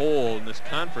 in a hole in this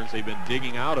conference. They've been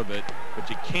digging out of it, but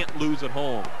you can't lose at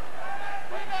home.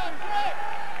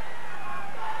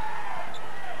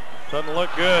 Doesn't look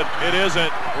good. It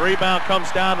isn't. Rebound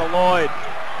comes down to Lloyd.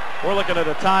 We're looking at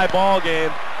a tie ball game.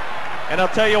 And I'll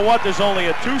tell you what, there's only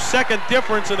a 2-second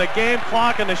difference in the game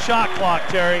clock and the shot clock,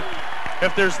 Terry.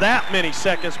 If there's that many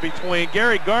seconds between.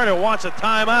 Gary Garner wants a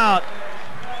timeout.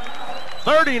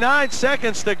 39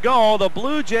 seconds to go. The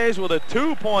Blue Jays with a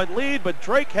 2-point lead, but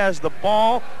Drake has the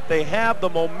ball. They have the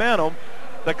momentum.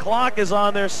 The clock is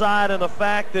on their side, and the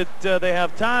fact that they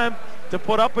have time to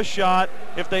put up a shot.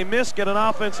 If they miss, get an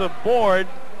offensive board,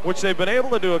 which they've been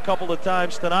able to do a couple of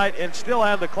times tonight, and still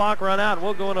have the clock run out, and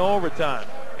we'll go into overtime.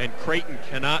 And Creighton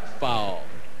cannot foul.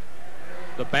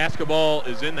 The basketball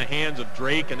is in the hands of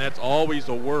Drake, and that's always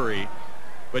a worry.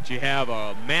 But you have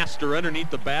a master underneath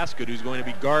the basket who's going to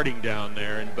be guarding down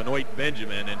there, and Benoit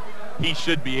Benjamin, and he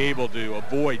should be able to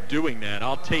avoid doing that.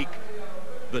 I'll take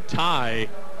the tie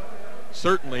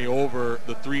certainly over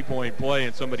the 3-point play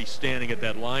and somebody standing at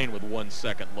that line with 1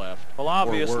 second left. Well,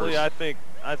 obviously, I think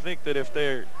that if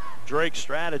Drake's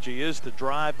strategy is to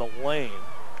drive the lane,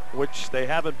 which they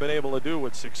haven't been able to do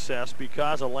with success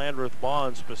because of Landreth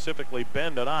Bond, specifically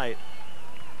Ben tonight,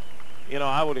 you know,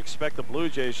 I would expect the Blue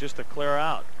Jays just to clear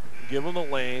out, give them the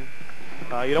lane.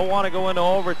 You don't want to go into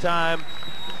overtime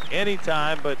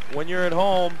anytime, but when you're at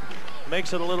home, it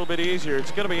makes it a little bit easier.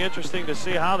 It's going to be interesting to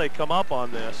see how they come up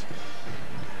on this.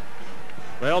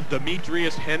 Well,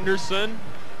 Demetrius Henderson,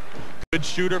 good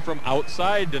shooter from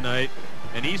outside tonight,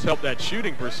 and he's helped that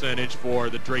shooting percentage for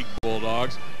the Drake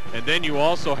Bulldogs. And then you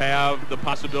also have the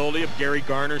possibility of Gary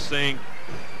Garner saying,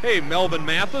 hey, Melvin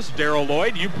Mathis, Darrell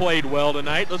Lloyd, you played well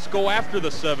tonight. Let's go after the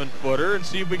 7-footer and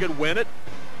see if we could win it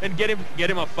and get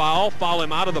him a foul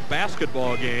him out of the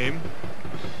basketball game,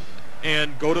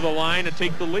 and go to the line and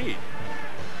take the lead.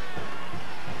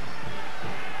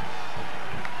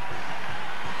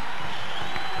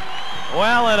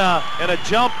 Well, in a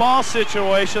jump ball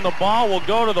situation, the ball will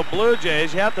go to the Blue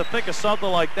Jays. You have to think of something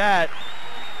like that.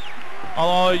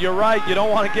 Although you're right, you don't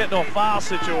want to get into a foul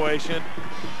situation.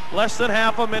 Less than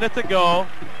half a minute to go.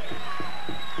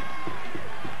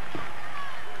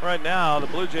 Right now, the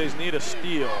Blue Jays need a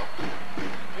steal.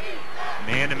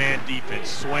 Man-to-man defense.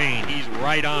 Swain, he's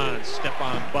right on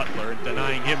Stephon Butler and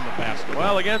denying him the basketball.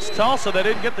 Well, against Tulsa, they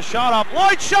didn't get the shot off.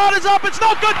 Lloyd's shot is up. It's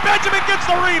no good. Benjamin gets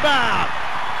the rebound.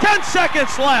 10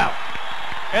 seconds left.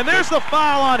 And there's the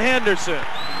foul on Henderson.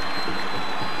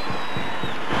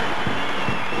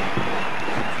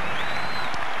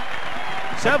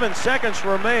 Seven seconds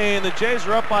remain. The Jays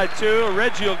are up by 2.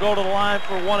 Reggie will go to the line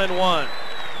for 1-and-1.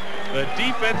 The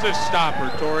defensive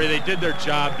stopper, Torri, they did their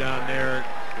job down there.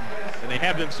 And they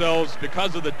have themselves,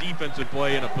 because of the defensive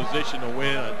play, in a position to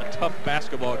win a tough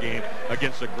basketball game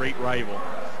against a great rival.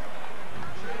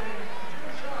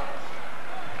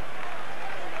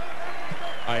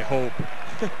 I hope.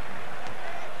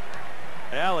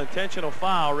 Well, intentional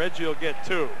foul. Reggie will get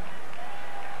 2.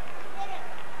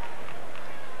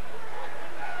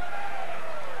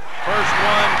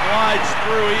 slides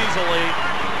through easily.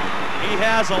 He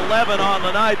has 11 on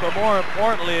the night, but more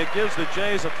importantly, it gives the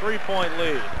Jays a 3-point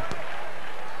lead.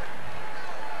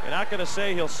 You're not going to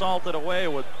say he'll salt it away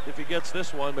if he gets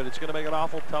this one, but it's going to make it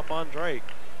awful tough on Drake.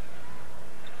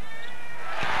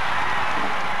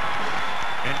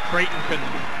 And Creighton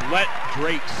can let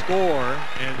Drake score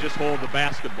and just hold the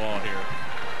basketball here.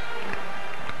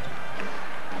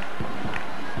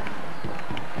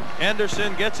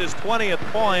 Henderson gets his 20th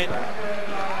point.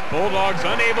 Bulldogs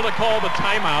unable to call the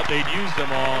timeout. They'd used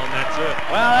them all, and that's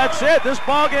it. Well, that's it. This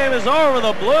ball game is over.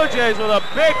 The Blue Jays with a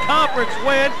big conference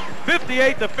win,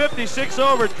 58-56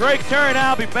 over Drake. Terry and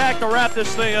I'll be back to wrap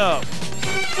this thing up.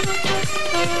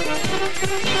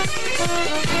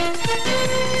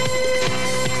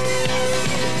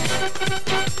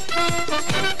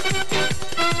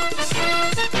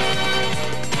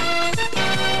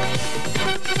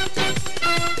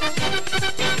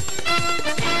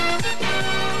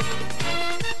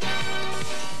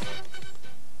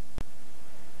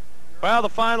 Well, the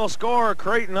final score,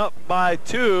 Creighton up by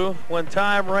 2 when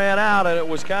time ran out, and it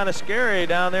was kind of scary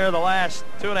down there the last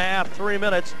 2.5, 3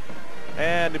 minutes.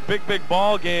 And a big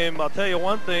ball game. I'll tell you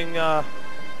one thing,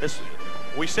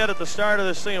 we said at the start of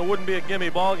this thing it wouldn't be a gimme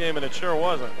ball game, and it sure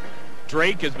wasn't.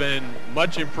 Drake has been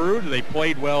much improved. They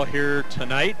played well here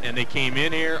tonight, and they came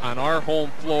in here on our home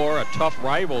floor, a tough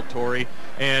rival, Torri,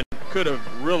 and could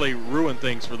have really ruined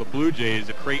things for the Blue Jays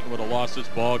if Creighton would have lost this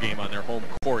ball game on their home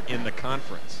court in the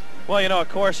conference. Well, you know, of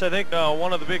course, I think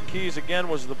one of the big keys, again,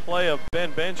 was the play of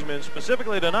Ben Benjamin.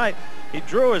 Specifically tonight, he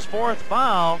drew his 4th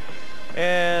foul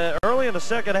and early in the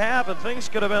second half, and things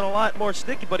could have been a lot more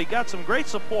sticky, but he got some great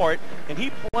support, and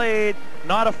he played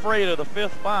not afraid of the 5th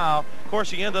foul. Of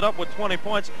course, he ended up with 20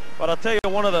 points, but I'll tell you,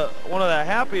 one of the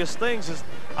happiest things is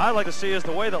I like to see is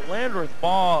the way that Landreth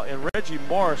Ball and Reggie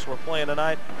Morris were playing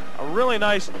tonight. A really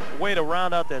nice way to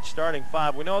round out that starting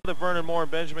 5. We know that Vernon Moore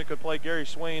and Benjamin could play. Gary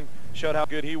Swain showed how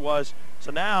good he was.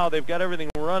 So now they've got everything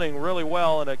running really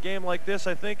well. In a game like this,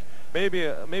 I think maybe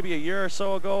a year or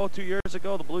so ago, 2 years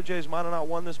ago, the Blue Jays might have not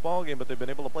won this ball game, but they've been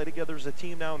able to play together as a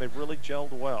team now, and they've really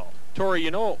gelled well. Torri,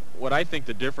 you know what I think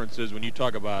the difference is when you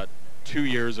talk about 2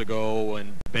 years ago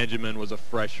when Benjamin was a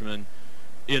freshman,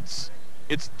 it's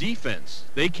defense.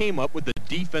 They came up with the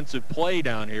defensive play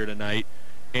down here tonight,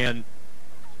 and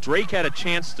Drake had a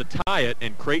chance to tie it,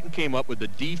 and Creighton came up with the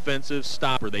defensive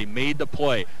stopper. They made the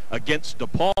play. Against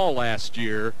DePaul last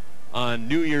year on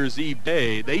New Year's Eve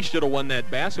day, they should have won that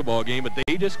basketball game, but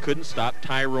they just couldn't stop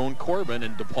Tyrone Corbin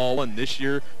and DePaul, and this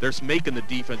year they're making the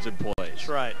defensive plays. That's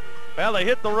right. Well, they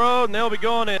hit the road, and they'll be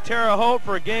going to Terre Haute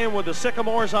for a game with the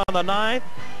Sycamores on the 9th,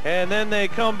 and then they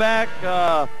come back,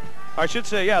 I should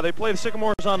say, yeah, they play the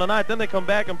Sycamores on the 9th, then they come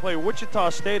back and play Wichita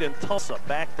State and Tulsa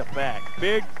back-to-back.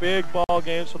 Big ball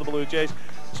games for the Blue Jays.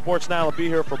 Sports Now will be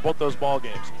here for both those ball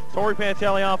games. Torri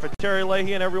Pantaleon for Terry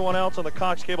Leahy and everyone else on the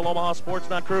Cox Cable Omaha Sports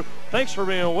Now crew. Thanks for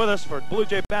being with us for Blue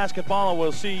Jay basketball, and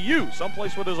we'll see you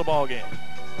someplace where there's a ball game.